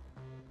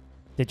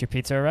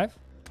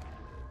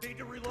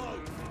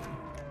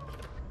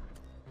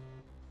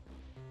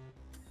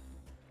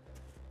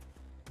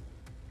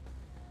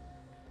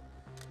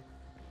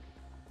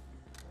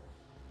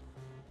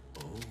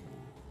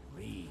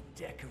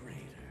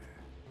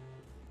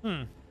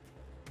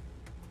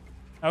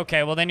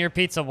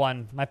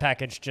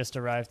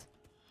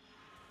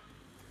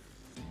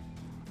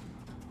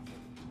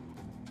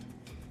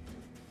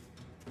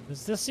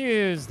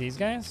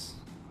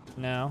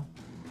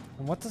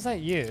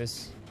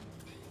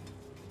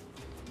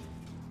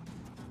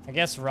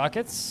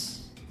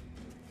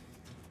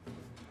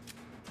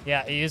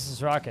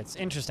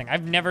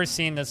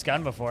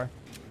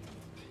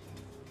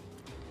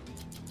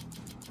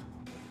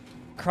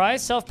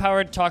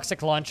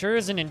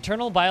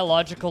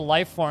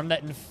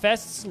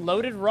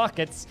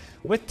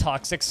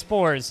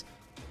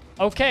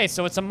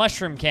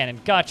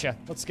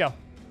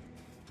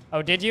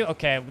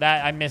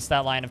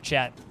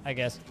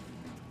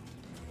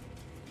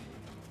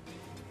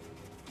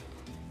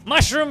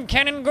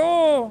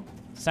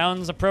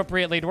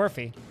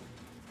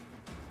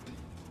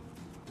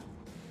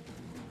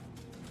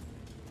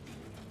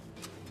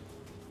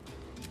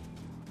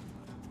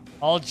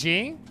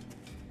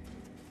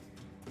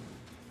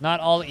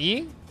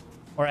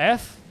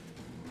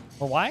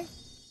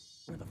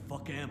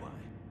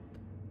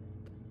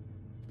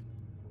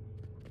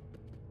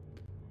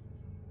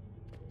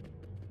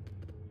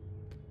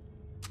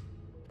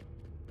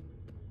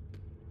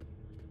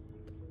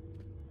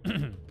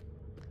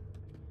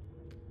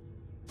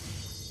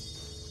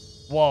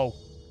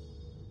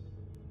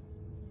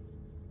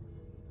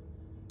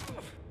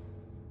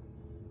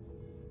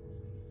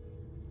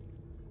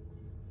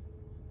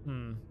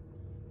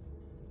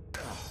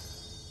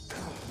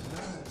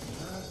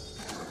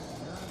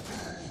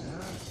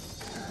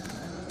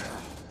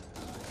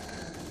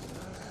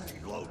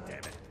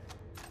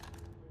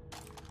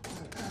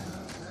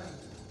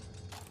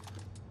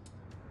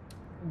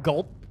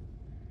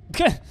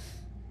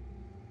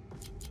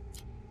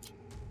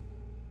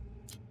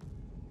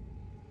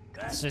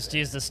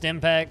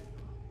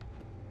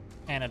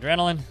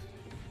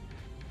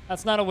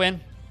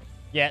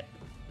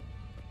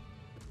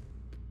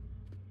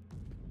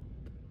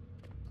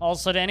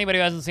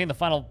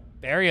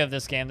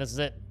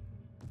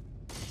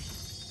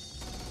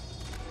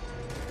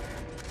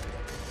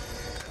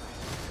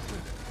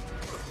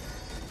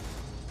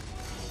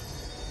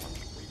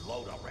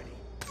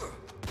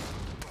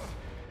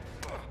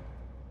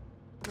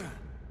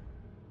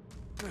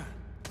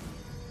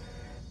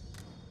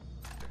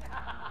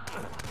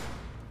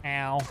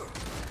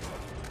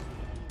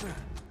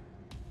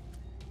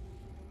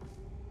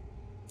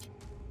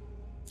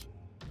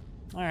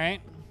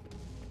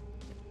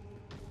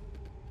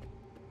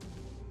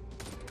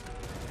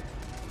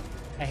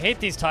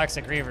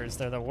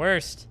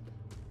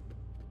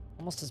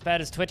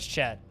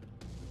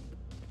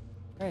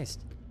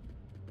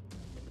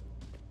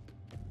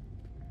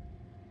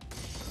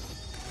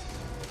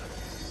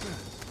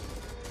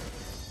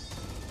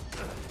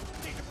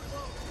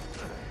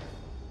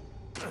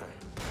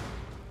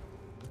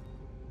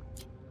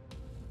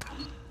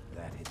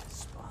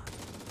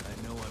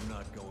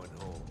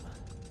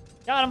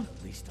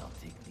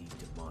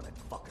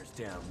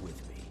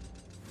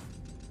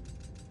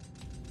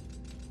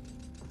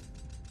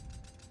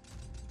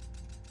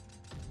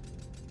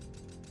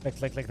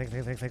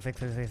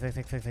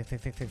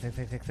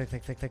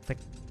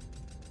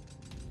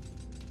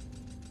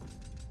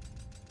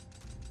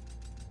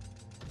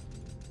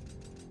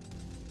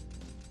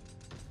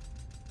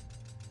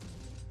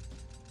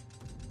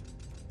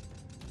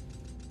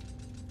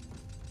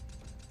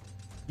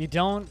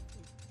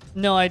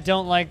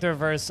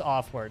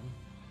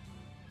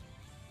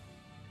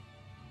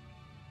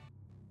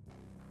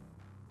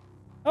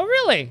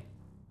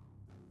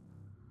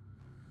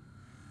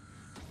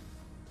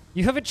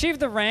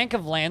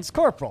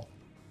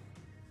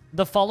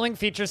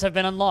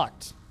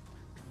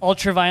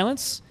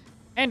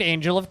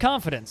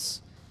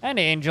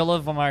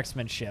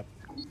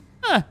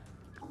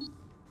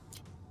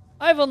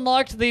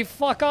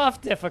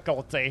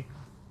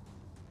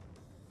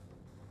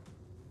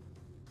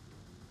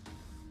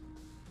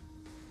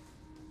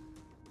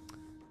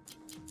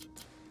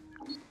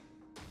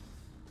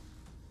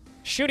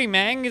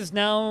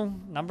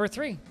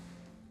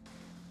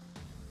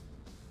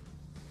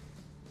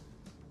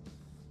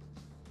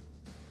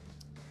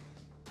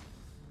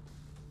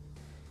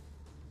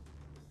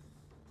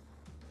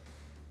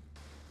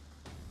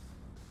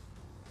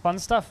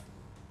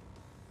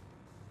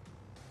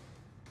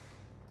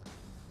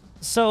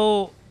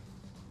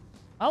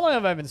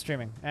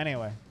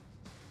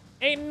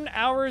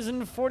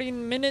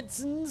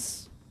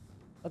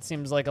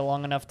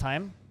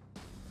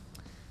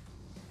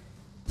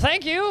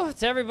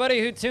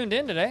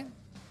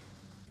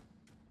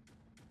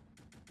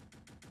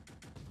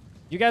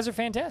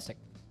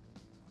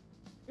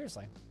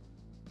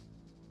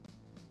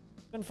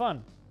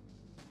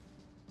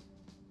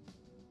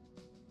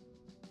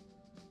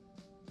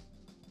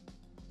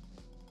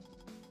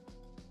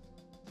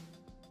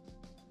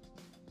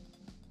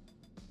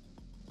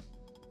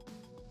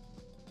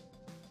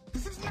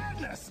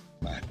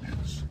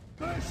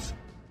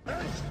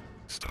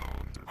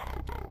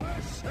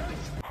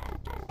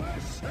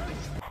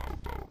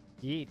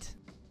 Yeet.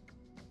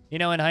 You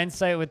know, in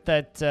hindsight with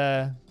that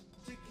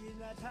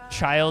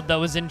child that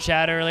was in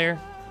chat earlier,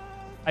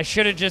 I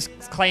should have just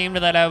claimed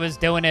that I was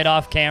doing it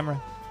off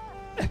camera.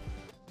 Should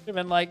have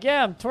been like,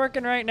 yeah, I'm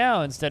twerking right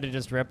now, instead of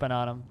just ripping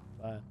on him.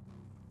 But,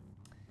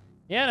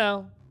 you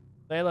know,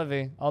 c'est la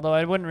vie. Although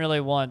I wouldn't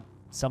really want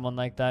someone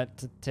like that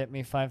to tip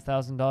me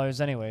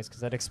 $5,000 anyways,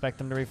 because I'd expect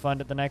them to refund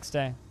it the next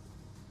day.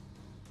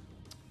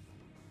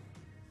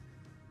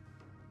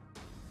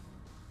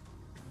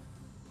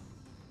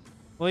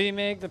 Will you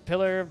make the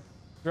pillar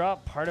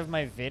drop part of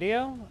my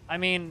video? I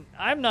mean,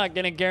 I'm not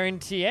going to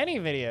guarantee any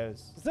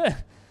videos.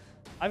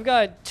 I've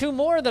got 2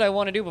 more that I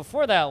want to do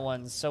before that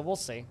one, so we'll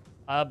see.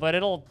 But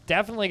it'll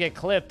definitely get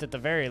clipped at the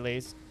very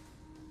least.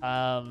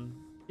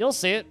 You'll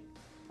see it.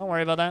 Don't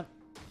worry about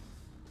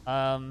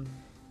that.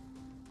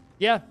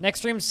 Yeah, next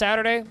stream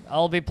Saturday,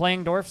 I'll be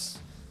playing Dwarfs.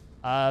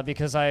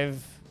 Because I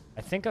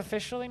think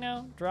officially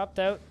now, dropped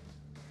out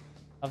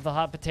of the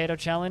Hot Potato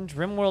Challenge.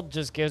 RimWorld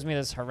just gives me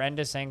this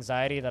horrendous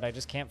anxiety that I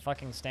just can't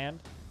fucking stand.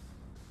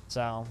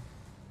 So,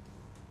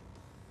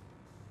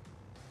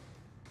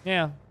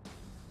 yeah.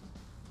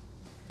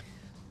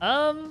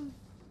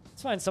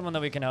 Let's find someone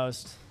that we can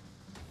host.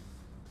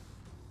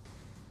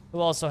 Who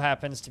also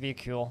happens to be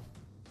cool.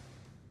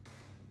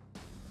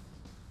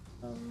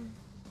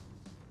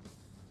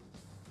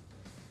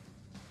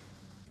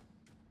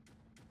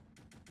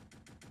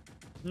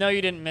 No,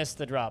 you didn't miss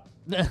the drop.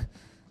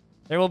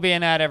 There will be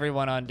an ad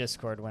everyone on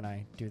Discord when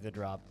I do the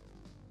drop.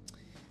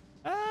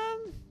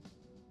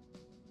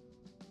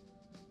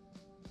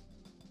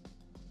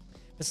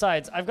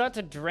 Besides, I've got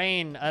to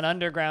drain an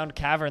underground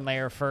cavern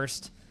layer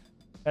first.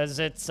 Because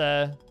it's,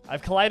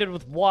 I've collided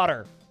with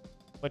water,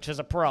 which is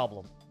a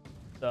problem.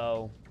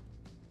 So,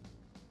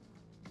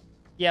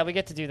 yeah, we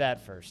get to do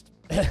that first.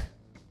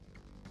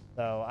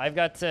 So, I've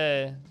got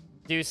to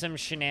do some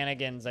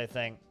shenanigans, I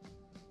think.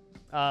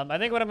 I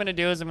think what I'm going to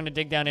do is I'm going to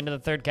dig down into the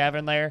 3rd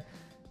cavern layer,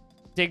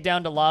 dig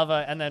down to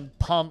lava, and then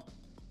pump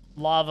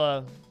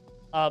lava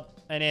up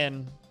and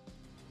in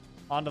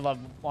onto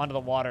the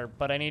water.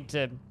 But I need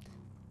to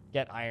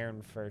get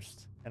iron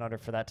first in order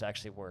for that to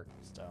actually work.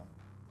 So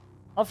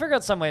I'll figure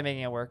out some way of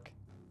making it work.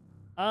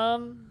 I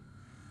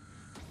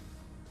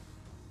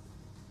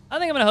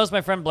think I'm going to host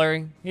my friend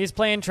Blurry. He's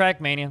playing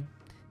Trackmania.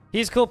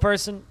 He's a cool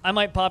person. I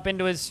might pop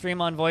into his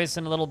stream on voice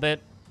in a little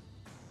bit.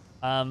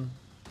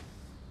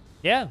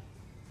 Yeah.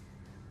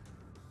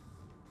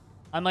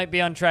 I might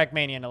be on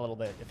Trackmania in a little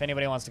bit, if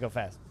anybody wants to go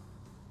fast.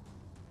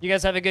 You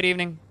guys have a good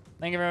evening.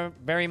 Thank you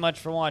very much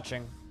for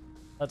watching.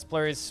 Let's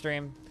Blurry's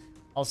stream.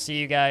 I'll see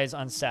you guys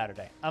on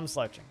Saturday. I'm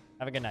slouching.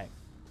 Have a good night.